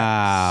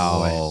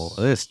 wow.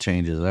 This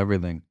changes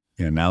everything.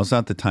 Yeah, now's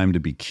not the time to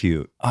be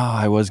cute. Oh,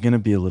 I was going to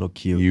be a little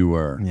cute. You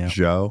were. Yeah.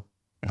 Joe?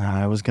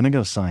 I was going to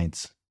go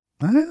science.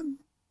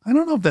 I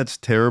don't know if that's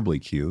terribly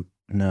cute.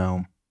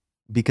 No,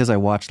 because I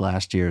watched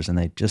last year's and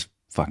they just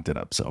fucked it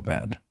up so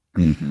bad.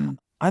 Mm-hmm.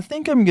 I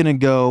think I'm going to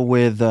go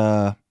with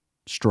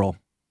Stroll.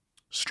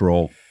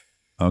 Stroll.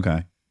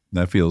 Okay.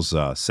 That feels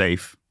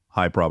safe.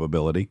 High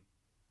probability.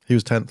 He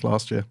was 10th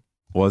last year.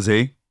 Was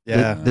he?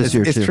 Yeah. This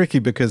year it's too. tricky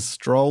because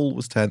Stroll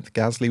was 10th,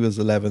 Gasly was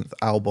 11th,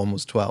 Albon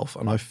was 12th.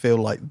 And I feel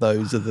like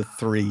those are the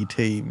three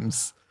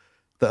teams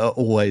that are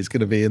always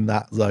going to be in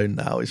that zone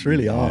now. It's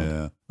really hard.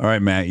 Yeah. All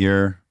right, Matt,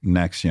 you're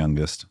next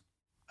youngest.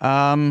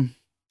 5X.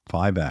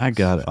 I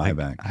got it.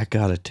 5X. I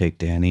got to take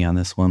Danny on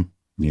this one.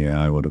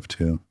 Yeah, I would have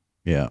too.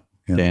 Yeah.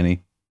 Yeah.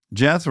 Danny.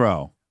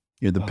 Jethro,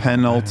 you're the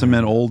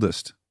penultimate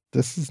oldest.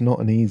 This is not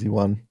an easy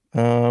one.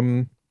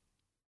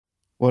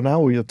 Well,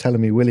 now you're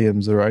telling me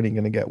Williams are only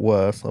going to get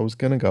worse. I was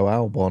going to go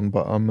Albon,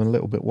 but I'm a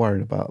little bit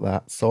worried about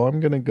that. So I'm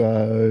going to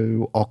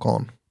go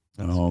Ocon.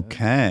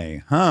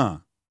 Okay. Huh.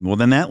 Well,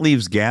 then that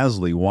leaves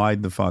Gasly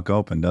wide the fuck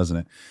open, doesn't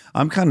it?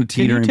 I'm kind of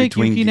Can you teetering take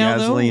between Yuki now,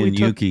 though? Gasly We and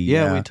took- Yuki.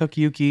 Yeah, we took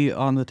Yuki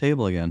on the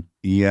table again.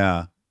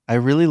 Yeah. I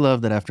really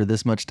love that after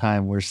this much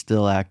time, we're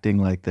still acting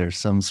like there's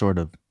some sort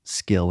of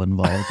skill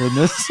involved in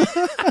this.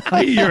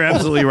 You're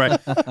absolutely right.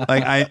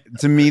 Like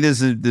to me, this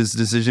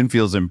decision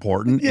feels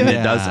important, and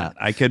it doesn't.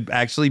 I could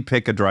actually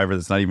pick a driver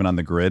that's not even on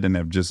the grid and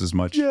have just as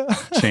much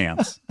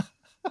chance.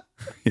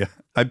 Yeah,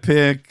 I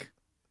pick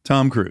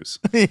Tom Cruise.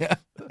 Yeah.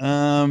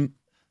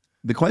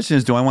 The question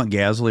is, do I want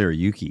Gasly or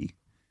Yuki?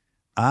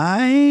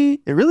 It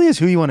really is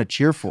who you want to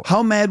cheer for.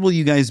 How mad will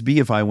you guys be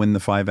if I win the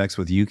 5X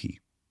with Yuki?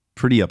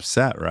 Pretty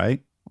upset,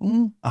 right?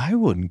 I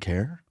wouldn't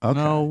care. Okay.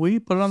 No, we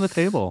put it on the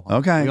table.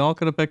 Okay. We all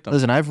could have picked him.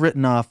 Listen, I've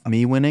written off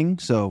me winning,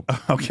 so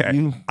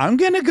Okay. I'm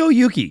going to go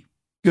Yuki.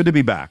 Good to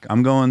be back.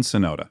 I'm going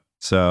Sonoda.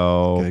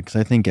 So good, because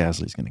I think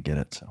Gasly's going to get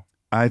it. So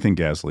I think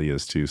Gasly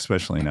is too,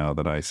 especially now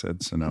that I said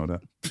Sonoda.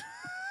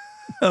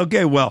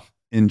 Okay, well,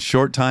 in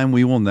short time,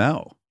 we will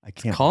know. I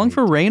can't. Calling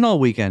for rain all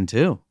weekend,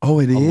 too. Oh,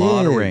 it is. A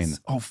lot of rain.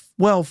 Oh,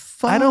 well,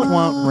 fuck. I don't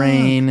want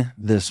rain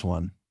this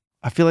one.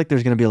 I feel like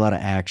there's going to be a lot of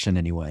action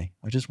anyway.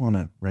 I just want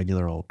a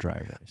regular old dry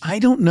race. I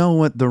don't know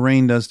what the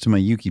rain does to my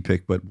Yuki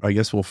pick, but I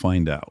guess we'll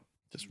find out.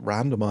 Just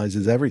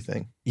randomizes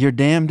everything. You're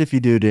damned if you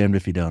do, damned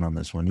if you don't on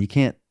this one. You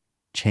can't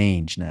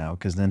change now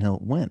because then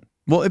he'll win.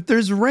 Well, if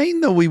there's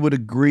rain, though, we would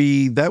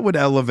agree that would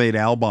elevate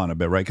Albon a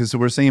bit, right? Because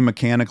we're saying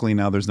mechanically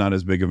now there's not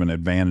as big of an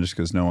advantage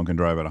because no one can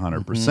drive at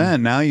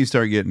 100%. Now you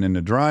start getting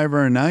into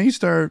driver, and now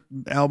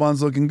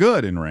Albon's looking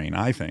good in rain,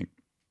 I think.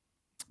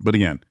 But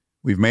again,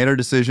 we've made our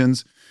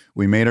decisions.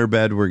 We made our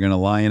bed. We're going to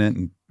lie in it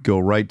and go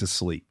right to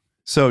sleep.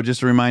 So just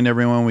to remind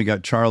everyone, we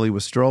got Charlie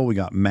with Stroll. We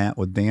got Matt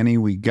with Danny.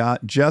 We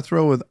got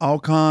Jethro with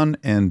Alcon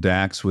and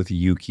Dax with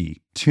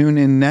Yuki. Tune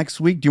in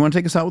next week. Do you want to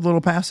take us out with a little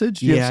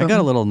passage? Yeah, I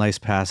got a little nice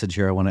passage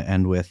here I want to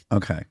end with.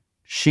 Okay.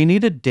 She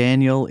needed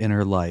Daniel in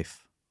her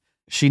life.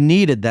 She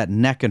needed that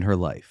neck in her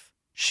life.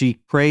 She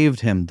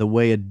craved him the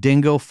way a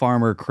dingo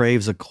farmer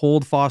craves a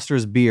cold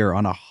Foster's beer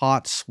on a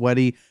hot,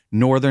 sweaty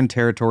Northern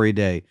Territory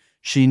day.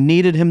 She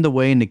needed him the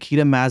way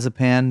Nikita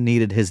Mazepan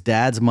needed his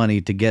dad's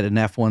money to get an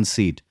F1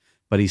 seat,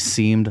 but he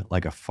seemed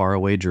like a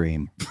faraway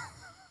dream.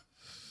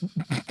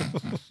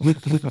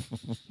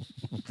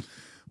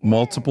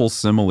 Multiple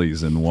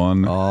similes in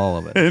one. All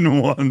of it.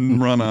 In one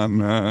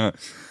run-on.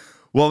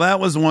 Well, that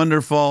was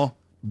wonderful.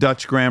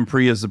 Dutch Grand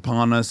Prix is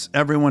upon us.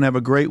 Everyone have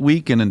a great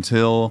week, and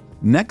until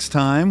next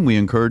time, we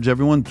encourage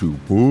everyone to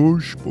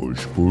push,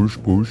 push, push,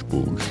 push,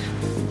 push.